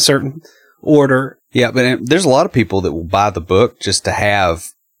put it in a certain order. Yeah, but there's a lot of people that will buy the book just to have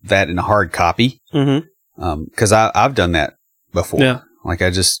that in a hard copy. Mm-hmm. Because I've done that before. Yeah. Like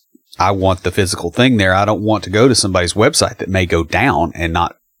I want the physical thing there. I don't want to go to somebody's website that may go down and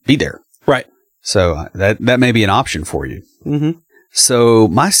not be there. Right. So that may be an option for you. Mm-hmm. So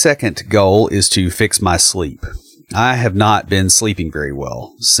my second goal is to fix my sleep. I have not been sleeping very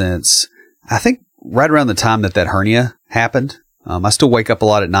well since I think right around the time that hernia happened. I still wake up a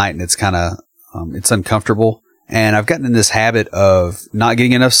lot at night, and it's kind of it's uncomfortable. And I've gotten in this habit of not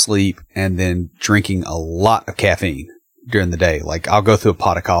getting enough sleep and then drinking a lot of caffeine during the day. Like I'll go through a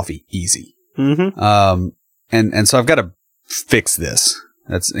pot of coffee easy. Mm-hmm. And so I've got to fix this.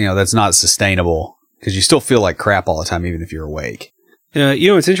 That's not sustainable, because you still feel like crap all the time, even if you're awake.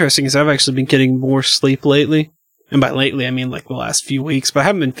 What's interesting is I've actually been getting more sleep lately. And by lately, I mean like the last few weeks, but I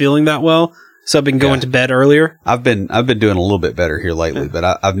haven't been feeling that well. So I've been going to bed earlier. I've been doing a little bit better here lately,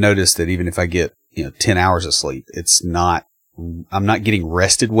 but I've noticed that even if I get, 10 hours of sleep, I'm not getting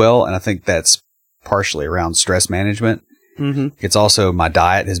rested well. And I think that's partially around stress management. Mm-hmm. It's also my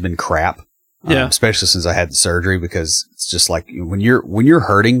diet has been crap. Yeah. Especially since I had the surgery, because it's just like when you're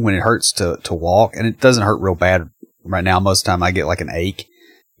hurting, when it hurts to walk, and it doesn't hurt real bad right now. Most of the time I get like an ache.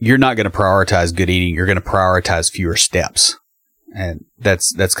 You're not going to prioritize good eating. You're going to prioritize fewer steps. And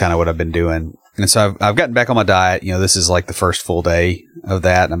that's kind of what I've been doing. And so I've gotten back on my diet. This is like the first full day of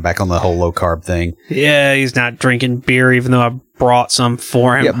that. And I'm back on the whole low carb thing. Yeah. He's not drinking beer, even though I brought some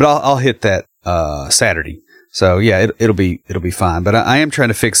for him. Yeah. But I'll hit that, Saturday. So yeah, it'll be fine. But I am trying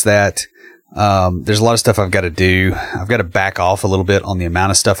to fix that. There's a lot of stuff I've got to do. I've got to back off a little bit on the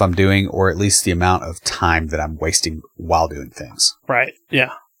amount of stuff I'm doing, or at least the amount of time that I'm wasting while doing things. Right.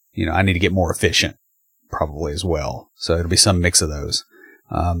 Yeah. I need to get more efficient probably as well. So it'll be some mix of those.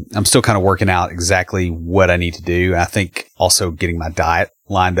 I'm still kind of working out exactly what I need to do. I think also getting my diet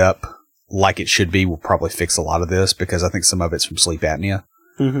lined up like it should be will probably fix a lot of this, because I think some of it's from sleep apnea.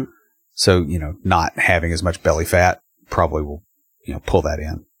 Mm-hmm. So, not having as much belly fat probably will, pull that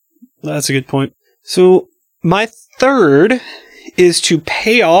in. That's a good point. So my third is to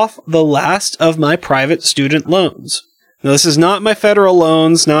pay off the last of my private student loans. Now, this is not my federal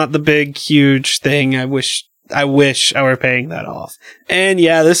loans, not the big, huge thing. I wish I were paying that off. And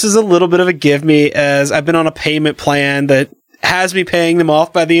yeah, this is a little bit of a give me, as I've been on a payment plan that has me paying them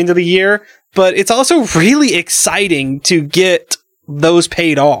off by the end of the year. But it's also really exciting to get those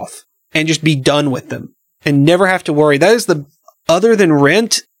paid off and just be done with them and never have to worry. That is other than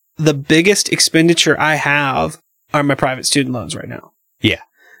rent, the biggest expenditure I have are my private student loans right now. Yeah.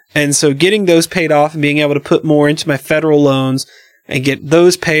 And so getting those paid off and being able to put more into my federal loans and get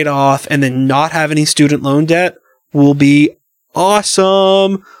those paid off and then not have any student loan debt will be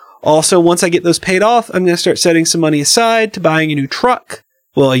awesome. Also, once I get those paid off, I'm going to start setting some money aside to buying a new truck.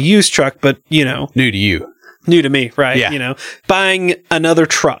 Well, a used truck, but, New to you. New to me, right? Yeah. Buying another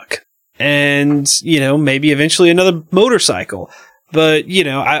truck and, maybe eventually another motorcycle. But,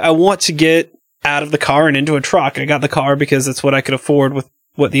 I want to get out of the car and into a truck. I got the car because that's what I could afford with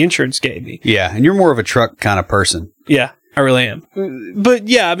what the insurance gave me. Yeah. And you're more of a truck kind of person. Yeah, I really am. But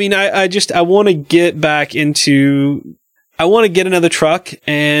yeah, I mean, I want to get back into, I want to get another truck,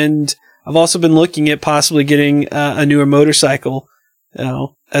 and I've also been looking at possibly getting a newer motorcycle,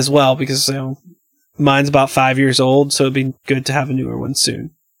 as well, because, mine's about 5 years old. So it'd be good to have a newer one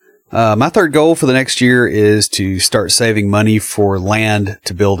soon. My third goal for the next year is to start saving money for land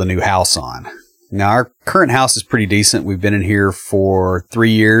to build a new house on. Now, our current house is pretty decent. We've been in here for 3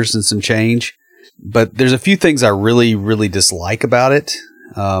 years and some change, but there's a few things I really, really dislike about it.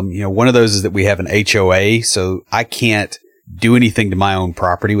 One of those is that we have an HOA, so I can't do anything to my own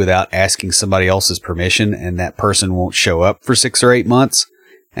property without asking somebody else's permission, and that person won't show up for 6 or 8 months.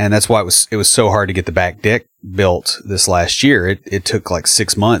 And that's why it was so hard to get the back deck built this last year. It took like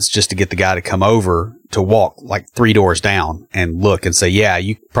 6 months just to get the guy to come over to walk like 3 doors down and look and say, yeah,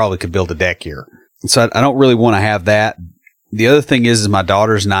 you probably could build a deck here. So I don't really want to have that. The other thing is my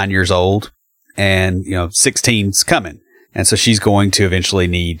daughter's 9 years old, and 16's coming. And so she's going to eventually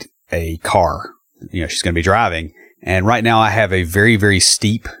need a car. She's going to be driving. And right now I have a very, very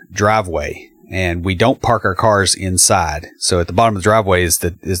steep driveway, and we don't park our cars inside. So at the bottom of the driveway is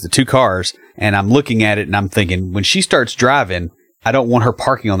the 2 cars. And I'm looking at it and I'm thinking, when she starts driving, I don't want her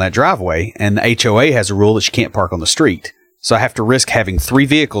parking on that driveway. And the HOA has a rule that she can't park on the street. So I have to risk having 3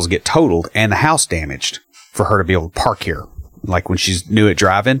 vehicles get totaled and the house damaged for her to be able to park here, like when she's new at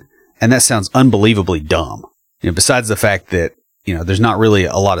driving. And that sounds unbelievably dumb. Besides the fact that, there's not really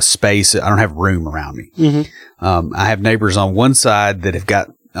a lot of space. I don't have room around me. Mm-hmm. I have neighbors on one side that have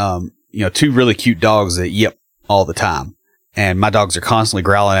got, 2 really cute dogs that yip all the time. And my dogs are constantly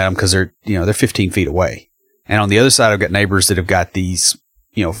growling at them because they're 15 feet away. And on the other side, I've got neighbors that have got these,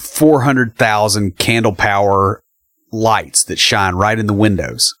 400,000 candle power lights that shine right in the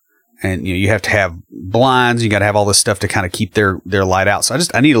windows. And, you have to have blinds. You got to have all this stuff to kind of keep their light out. So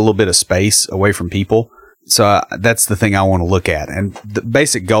I need a little bit of space away from people. So that's the thing I want to look at. And the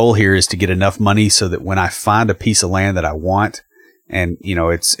basic goal here is to get enough money so that when I find a piece of land that I want, and,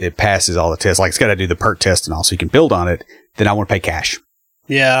 it passes all the tests, like it's got to do the PERT test and all, so you can build on it, then I want to pay cash.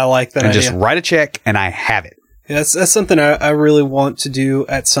 Yeah, I like that and idea. Just write a check and I have it. Yeah, that's something I really want to do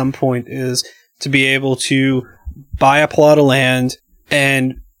at some point, is to be able to buy a plot of land,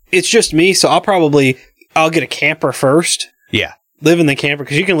 and it's just me. So I'll get a camper first. Yeah. Live in the camper,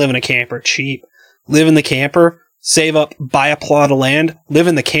 because you can live in a camper cheap. Live in the camper, save up, buy a plot of land, live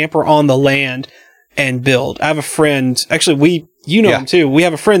in the camper on the land, and build. I have a friend, actually you know him too. We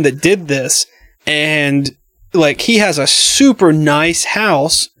have a friend that did this, and like he has a super nice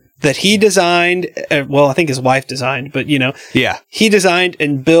house that he designed. Well, I think his wife designed, but he designed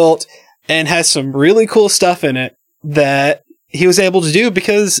and built and has some really cool stuff in it that he was able to do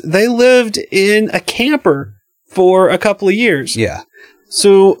because they lived in a camper for a couple of years. Yeah.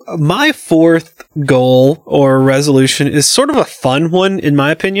 So my fourth goal or resolution is sort of a fun one, in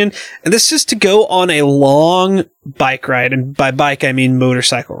my opinion. And this is to go on a long bike ride. And by bike, I mean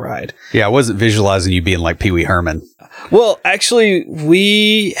motorcycle ride. Yeah, I wasn't visualizing you being like Pee Wee Herman. Well, actually,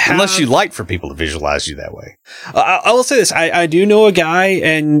 we have... Unless you like for people to visualize you that way. I will say this. I do know a guy,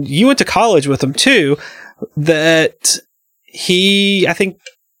 and you went to college with him too, that he, I think,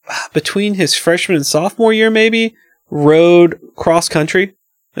 between his freshman and sophomore year, maybe, rode cross country.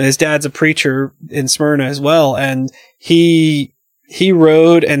 His dad's a preacher in Smyrna as well, and he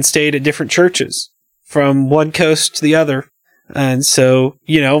rode and stayed at different churches from one coast to the other. And so,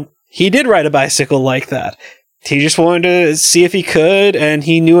 he did ride a bicycle like that. He just wanted to see if he could, and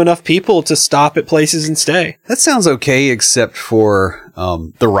he knew enough people to stop at places and stay. That sounds okay, except for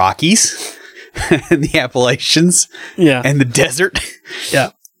the Rockies and the Appalachians, and the desert.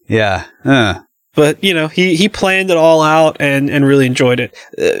 Yeah. But, he planned it all out and really enjoyed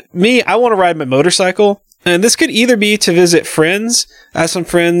it. Me, I want to ride my motorcycle. And this could either be to visit friends. I have some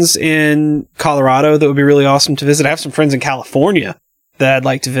friends in Colorado that would be really awesome to visit. I have some friends in California that I'd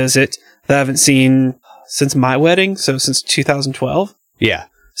like to visit that I haven't seen since my wedding. So since 2012. Yeah.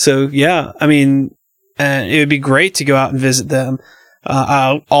 So, yeah, I mean, it would be great to go out and visit them.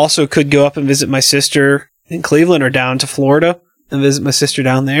 I also could go up and visit my sister in Cleveland or down to Florida and visit my sister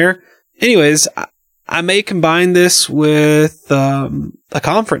down there. Anyways, I may combine this with a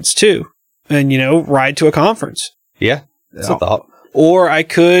conference too, and ride to a conference. Yeah, that's a thought. Or I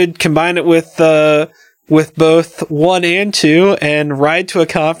could combine it with both 1 and 2, and ride to a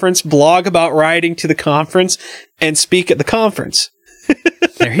conference, blog about riding to the conference, and speak at the conference.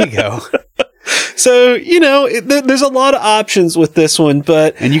 There you go. So there's a lot of options with this one,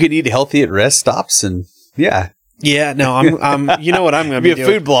 and you can eat healthy at rest stops, and yeah. Yeah, no, I'm. You know what I'm going to be doing?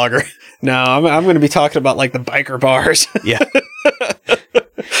 A food blogger. No, I'm going to be talking about like the biker bars. Yeah.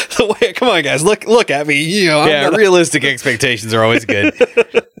 Come on, guys, look at me. Realistic expectations are always good.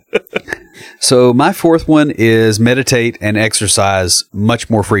 So my fourth one is meditate and exercise much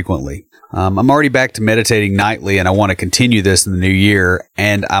more frequently. I'm already back to meditating nightly, and I want to continue this in the new year.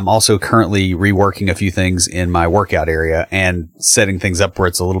 And I'm also currently reworking a few things in my workout area and setting things up where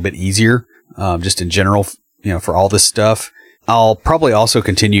it's a little bit easier, just in general. For all this stuff. I'll probably also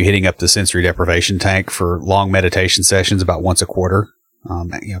continue hitting up the sensory deprivation tank for long meditation sessions about once a quarter,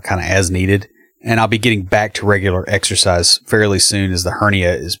 kind of as needed. And I'll be getting back to regular exercise fairly soon as the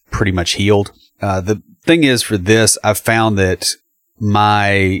hernia is pretty much healed. The thing is for this, I've found that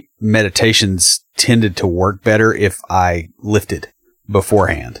my meditations tended to work better if I lifted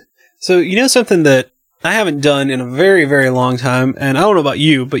beforehand. So, something that I haven't done in a very, very long time, and I don't know about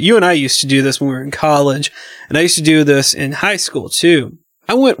you, but you and I used to do this when we were in college, and I used to do this in high school too.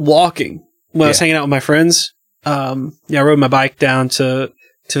 I went walking when I was hanging out with my friends. I rode my bike down to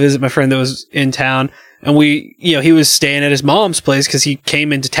visit my friend that was in town, and he was staying at his mom's place because he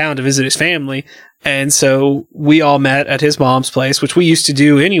came into town to visit his family, and so we all met at his mom's place, which we used to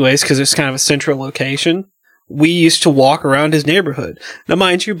do anyways because it's kind of a central location. We used to walk around his neighborhood. Now,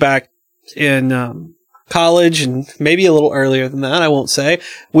 mind you, back in college and maybe a little earlier than that, I won't say,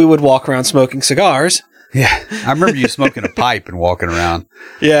 we would walk around smoking cigars. Yeah. I remember you smoking a pipe and walking around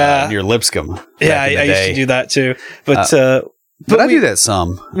near Lipscomb. Yeah, I used to do that too. But I do that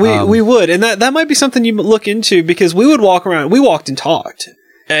some. We would. And that might be something you look into because we would walk around. We walked and talked.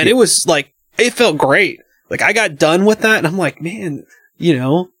 And it was like, it felt great. Like I got done with that and I'm like, man,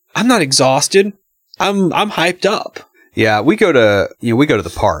 I'm not exhausted. I'm hyped up. Yeah, we go to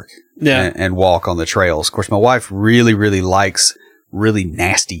the park and walk on the trails. Of course, my wife really, really likes really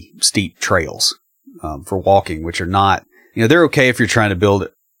nasty, steep trails for walking, which are not, they're okay if you're trying to build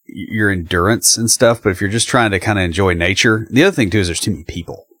your endurance and stuff, but if you're just trying to kind of enjoy nature. The other thing too is there's too many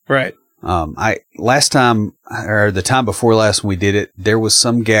people. Right. Last time or the time before last when we did it, there was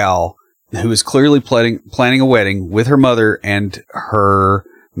some gal who was clearly planning a wedding with her mother and her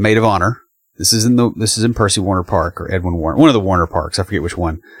maid of honor. This is in Percy Warner Park or Edwin Warner, one of the Warner Parks. I forget which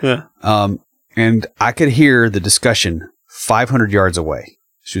one. Yeah. And I could hear the discussion 500 yards away.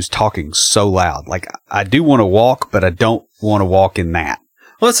 She was talking so loud. Like, I do want to walk, but I don't want to walk in that.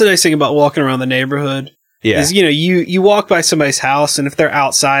 Well, that's the nice thing about walking around the neighborhood. Yeah. Is, you walk by somebody's house, and if they're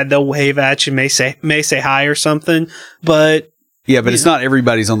outside, they'll wave at you, may say hi or something. But Yeah, but it's not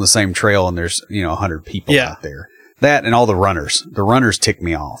everybody's on the same trail and there's, 100 people out there. That and all the runners. The runners tick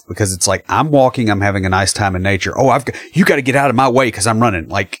me off because it's like, I'm walking, I'm having a nice time in nature. Oh, you got to get out of my way because I'm running.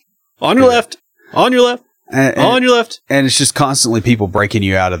 Like, on your left, on your left, on your left. And it's just constantly people breaking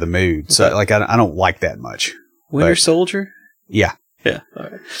you out of the mood. So, like, I don't like that much. Winter Soldier? Yeah. Yeah. All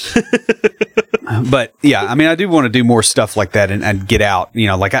right. But, yeah, I mean, I do want to do more stuff like that and get out.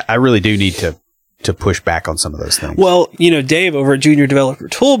 Like, I really do need to push back on some of those things. Well, Dave over at Junior Developer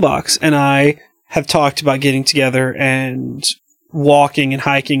Toolbox and I have talked about getting together and walking and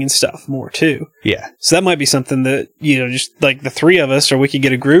hiking and stuff more too. Yeah. So that might be something that, just like the three of us, or we could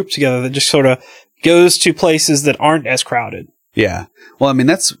get a group together that just sort of goes to places that aren't as crowded. Yeah. Well, I mean,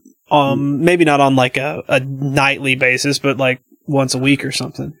 that's maybe not on like a nightly basis, but like once a week or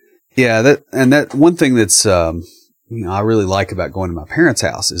something. Yeah. That one thing that's, I really like about going to my parents'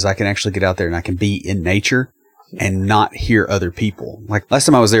 house is I can actually get out there and I can be in nature and not hear other people. Like last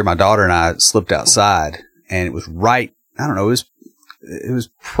time I was there, my daughter and I slipped outside and it was right. I don't know. It was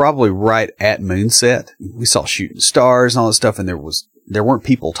probably right at moonset. We saw shooting stars and all that stuff. And there weren't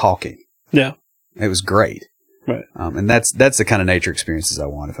people talking. Yeah. It was great. Right. And that's the kind of nature experiences I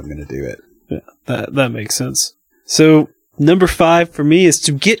want if I'm going to do it. Yeah. That makes sense. So number 5 for me is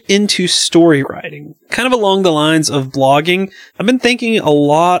to get into story writing, kind of along the lines of blogging. I've been thinking a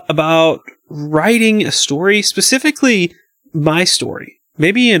lot about writing a story, specifically my story,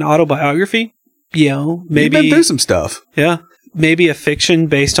 maybe an autobiography, maybe you've been through some stuff. Yeah. Maybe a fiction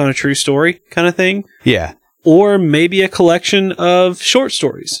based on a true story kind of thing. Yeah. Or maybe a collection of short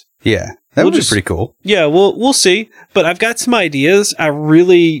stories. Yeah. That would be pretty cool. Yeah, we'll see. But I've got some ideas. I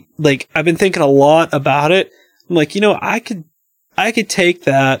really I've been thinking a lot about it. I'm like, I could take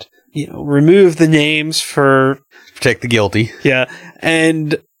that, remove the names for protect the guilty. Yeah.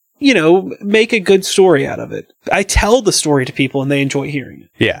 And, make a good story out of it. I tell the story to people and they enjoy hearing it.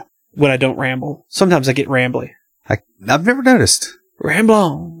 Yeah. When I don't ramble. Sometimes I get rambly. I've never noticed.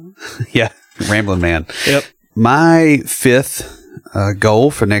 Ramble. Yeah. Rambling man. Yep. My 5th goal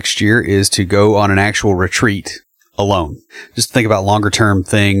for next year is to go on an actual retreat alone. Just think about longer term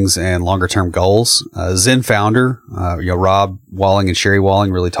things and longer term goals. Zen founder, Rob Walling and Sherry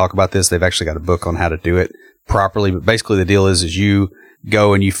Walling really talk about this. They've actually got a book on how to do it properly. But basically the deal is you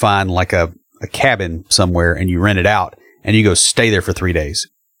go and you find like a cabin somewhere and you rent it out and you go stay there for 3 days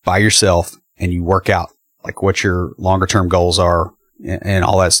by yourself and you work out like what your longer term goals are and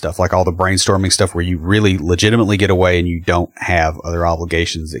all that stuff, like all the brainstorming stuff where you really legitimately get away and you don't have other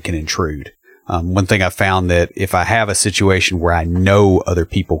obligations that can intrude. One thing I found that if I have a situation where I know other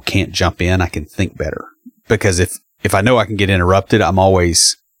people can't jump in, I can think better. Because if I know I can get interrupted, I'm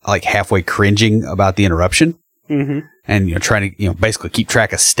always like halfway cringing about the interruption. Mm-hmm. And, trying to, basically keep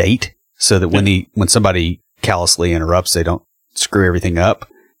track of state so that when somebody callously interrupts, they don't screw everything up.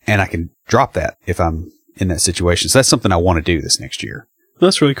 And I can drop that if I'm in that situation. So that's something I want to do this next year.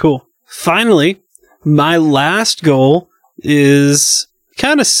 That's really cool. Finally, my last goal is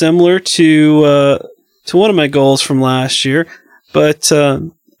kind of similar to one of my goals from last year, but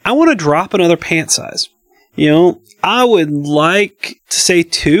I want to drop another pant size. I would like to say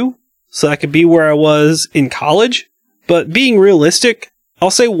 2 so I could be where I was in college, but being realistic,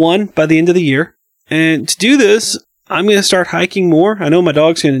 I'll say 1 by the end of the year. And to do this, I'm going to start hiking more. I know my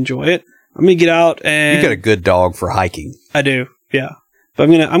dog's going to enjoy it. I'm going to get out and... You got a good dog for hiking. I do, yeah. But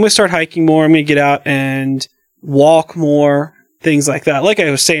I'm going to start hiking more. I'm going to get out and walk more, things like that. Like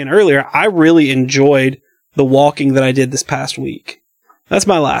I was saying earlier, I really enjoyed the walking that I did this past week. That's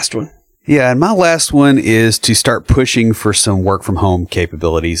my last one. Yeah, and my last one is to start pushing for some work from home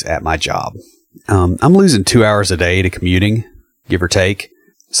capabilities at my job. I'm losing 2 hours a day to commuting, give or take.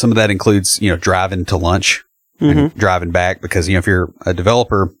 Some of that includes, driving to lunch and driving back because, if you're a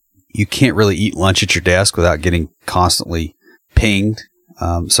developer, you can't really eat lunch at your desk without getting constantly pinged.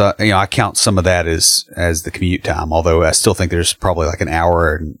 So, I count some of that as the commute time, although I still think there's probably like an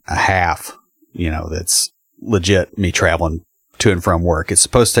hour and a half, that's legit me traveling to and from work. It's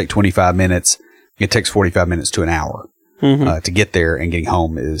supposed to take 25 minutes. It takes 45 minutes to an hour to get there, and getting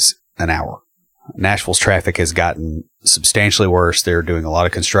home is an hour. Nashville's traffic has gotten substantially worse. They're doing a lot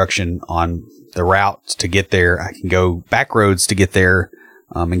of construction on the route to get there. I can go back roads to get there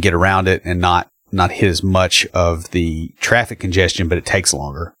and get around it and not hit as much of the traffic congestion, but it takes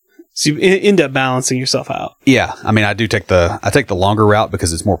longer. So you end up balancing yourself out. Yeah. I mean, I take the longer route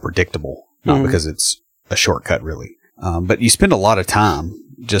because it's more predictable, not because it's a shortcut really. But you spend a lot of time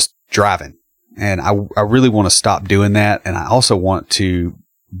just driving, and I really want to stop doing that. And I also want to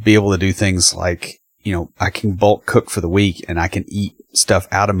be able to do things like, I can bulk cook for the week and I can eat stuff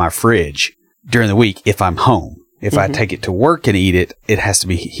out of my fridge during the week if I'm home. If I take it to work and eat it, it has to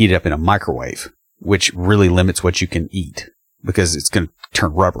be heated up in a microwave, which really limits what you can eat because it's going to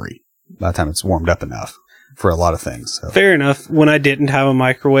turn rubbery by the time it's warmed up enough for a lot of things. So. Fair enough. When I didn't have a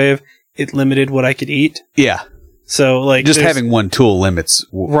microwave, it limited what I could eat. Yeah. So like just having one tool limits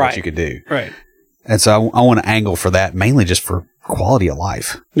what you could do. Right. And so I want to angle for that, mainly just for quality of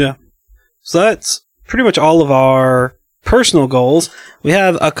life. Yeah. So that's pretty much all of our personal goals. We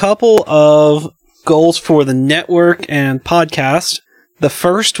have a couple of goals for the network and podcast. The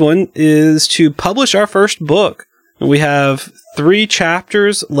first one is to publish our first book. We have 3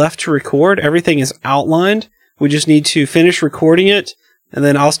 chapters left to record. Everything is outlined. We just need to finish recording it, and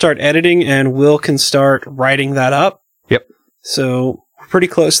then I'll start editing, and Will can start writing that up. Yep. So we're pretty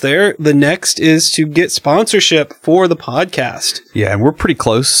close there. The next is to get sponsorship for the podcast. Yeah, and we're pretty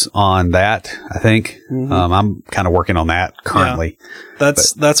close on that, I think. I'm kind of working on that currently. Yeah.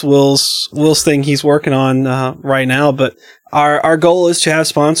 That's Will's thing he's working on right now, but our goal is to have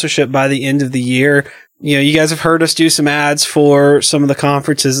sponsorship by the end of the year. You know, you guys have heard us do some ads for some of the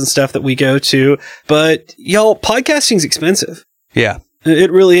conferences and stuff that we go to, but y'all, podcasting's expensive. Yeah.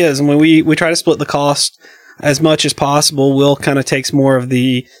 It really is. And when we try to split the cost as much as possible, Will kind of takes more of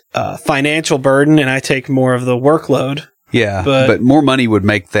the financial burden and I take more of the workload. Yeah. But more money would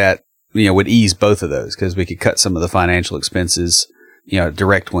make that, would ease both of those because we could cut some of the financial expenses,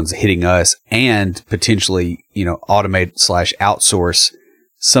 direct ones hitting us and potentially, automate / outsource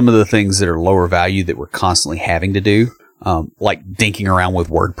some of the things that are lower value that we're constantly having to do. Like dinking around with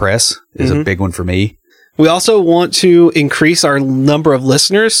WordPress is a big one for me. We also want to increase our number of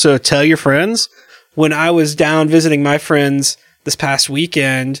listeners, so tell your friends. When I was down visiting my friends this past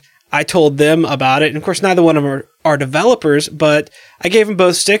weekend, I told them about it. And of course, neither one of them are developers, but I gave them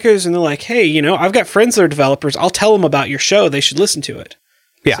both stickers and they're like, hey, I've got friends that are developers. I'll tell them about your show. They should listen to it.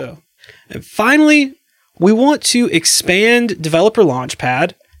 Yeah. So, and finally, we want to expand Developer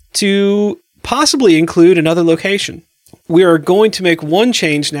Launchpad to possibly include another location. We are going to make one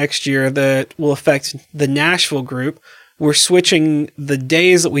change next year that will affect the Nashville group. We're switching the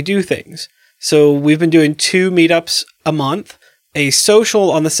days that we do things. So we've been doing 2 meetups a month, a social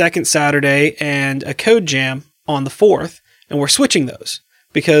on the second Saturday and a code jam on the 4th. And we're switching those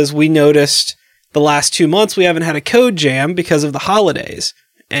because we noticed the last 2 months we haven't had a code jam because of the holidays.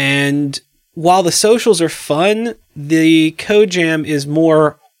 And while the socials are fun, the code jam is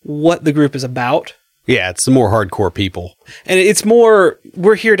more what the group is about. Yeah, it's the more hardcore people. And it's more,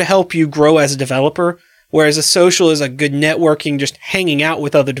 we're here to help you grow as a developer, whereas a social is a good networking, just hanging out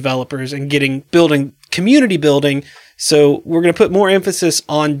with other developers and building community building. So we're going to put more emphasis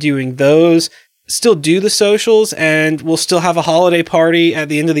on doing those, still do the socials, and we'll still have a holiday party at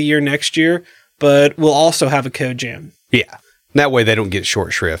the end of the year next year, but we'll also have a code jam. Yeah. That way they don't get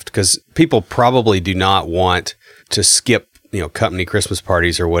short shrift because people probably do not want to skip, company Christmas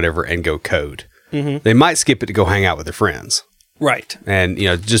parties or whatever and go code. They might skip it to go hang out with their friends. Right. And,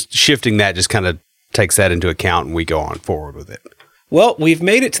 just shifting that just kind of takes that into account and we go on forward with it. Well, we've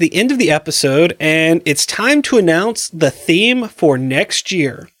made it to the end of the episode and it's time to announce the theme for next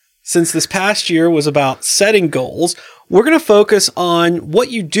year. Since this past year was about setting goals, we're going to focus on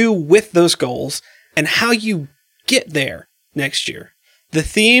what you do with those goals and how you get there next year. The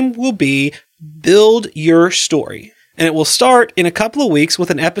theme will be Build Your Story. And it will start in a couple of weeks with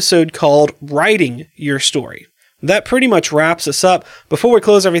an episode called Writing Your Story. That pretty much wraps us up. Before we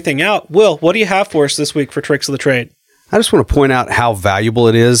close everything out, Will, what do you have for us this week for Tricks of the Trade? I just want to point out how valuable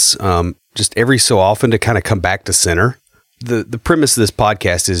it is just every so often to kind of come back to center. The premise of this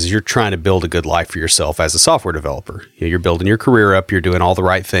podcast is you're trying to build a good life for yourself as a software developer. You're building your career up. You're doing all the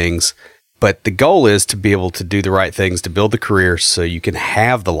right things. But the goal is to be able to do the right things to build the career so you can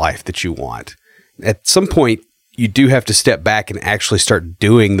have the life that you want. At some point, you do have to step back and actually start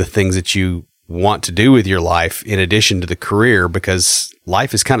doing the things that you want to do with your life in addition to the career because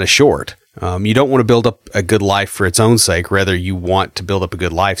life is kind of short. You don't want to build up a good life for its own sake. Rather, you want to build up a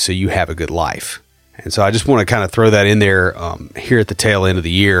good life so you have a good life. And so I just want to kind of throw that in there here at the tail end of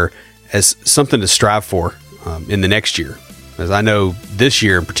the year as something to strive for in the next year. As I know this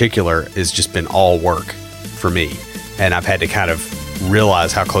year in particular has just been all work for me. And I've had to kind of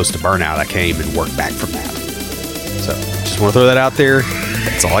realize how close to burnout I came and work back from that. So just want to throw that out there.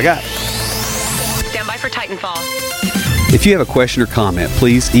 That's all I got. Stand by for Titanfall. If you have a question or comment,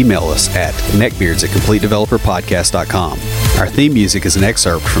 please email us at neckbeards@CompleteDeveloperPodcast.com. Our theme music is an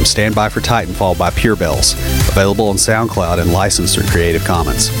excerpt from Stand By for Titanfall by Pure Bells, available on SoundCloud and licensed through Creative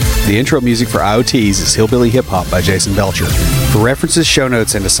Commons. The intro music for IoTease is Hillbilly Hip Hop by Jason Belcher. For references, show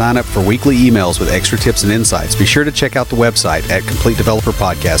notes, and to sign up for weekly emails with extra tips and insights, be sure to check out the website at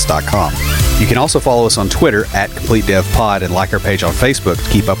CompleteDeveloperPodcast.com. You can also follow us on Twitter at CompleteDevPod and like our page on Facebook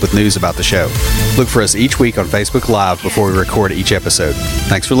to keep up with news about the show. Look for us each week on Facebook Live before we record each episode.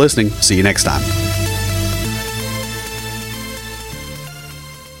 Thanks for listening. See you next time.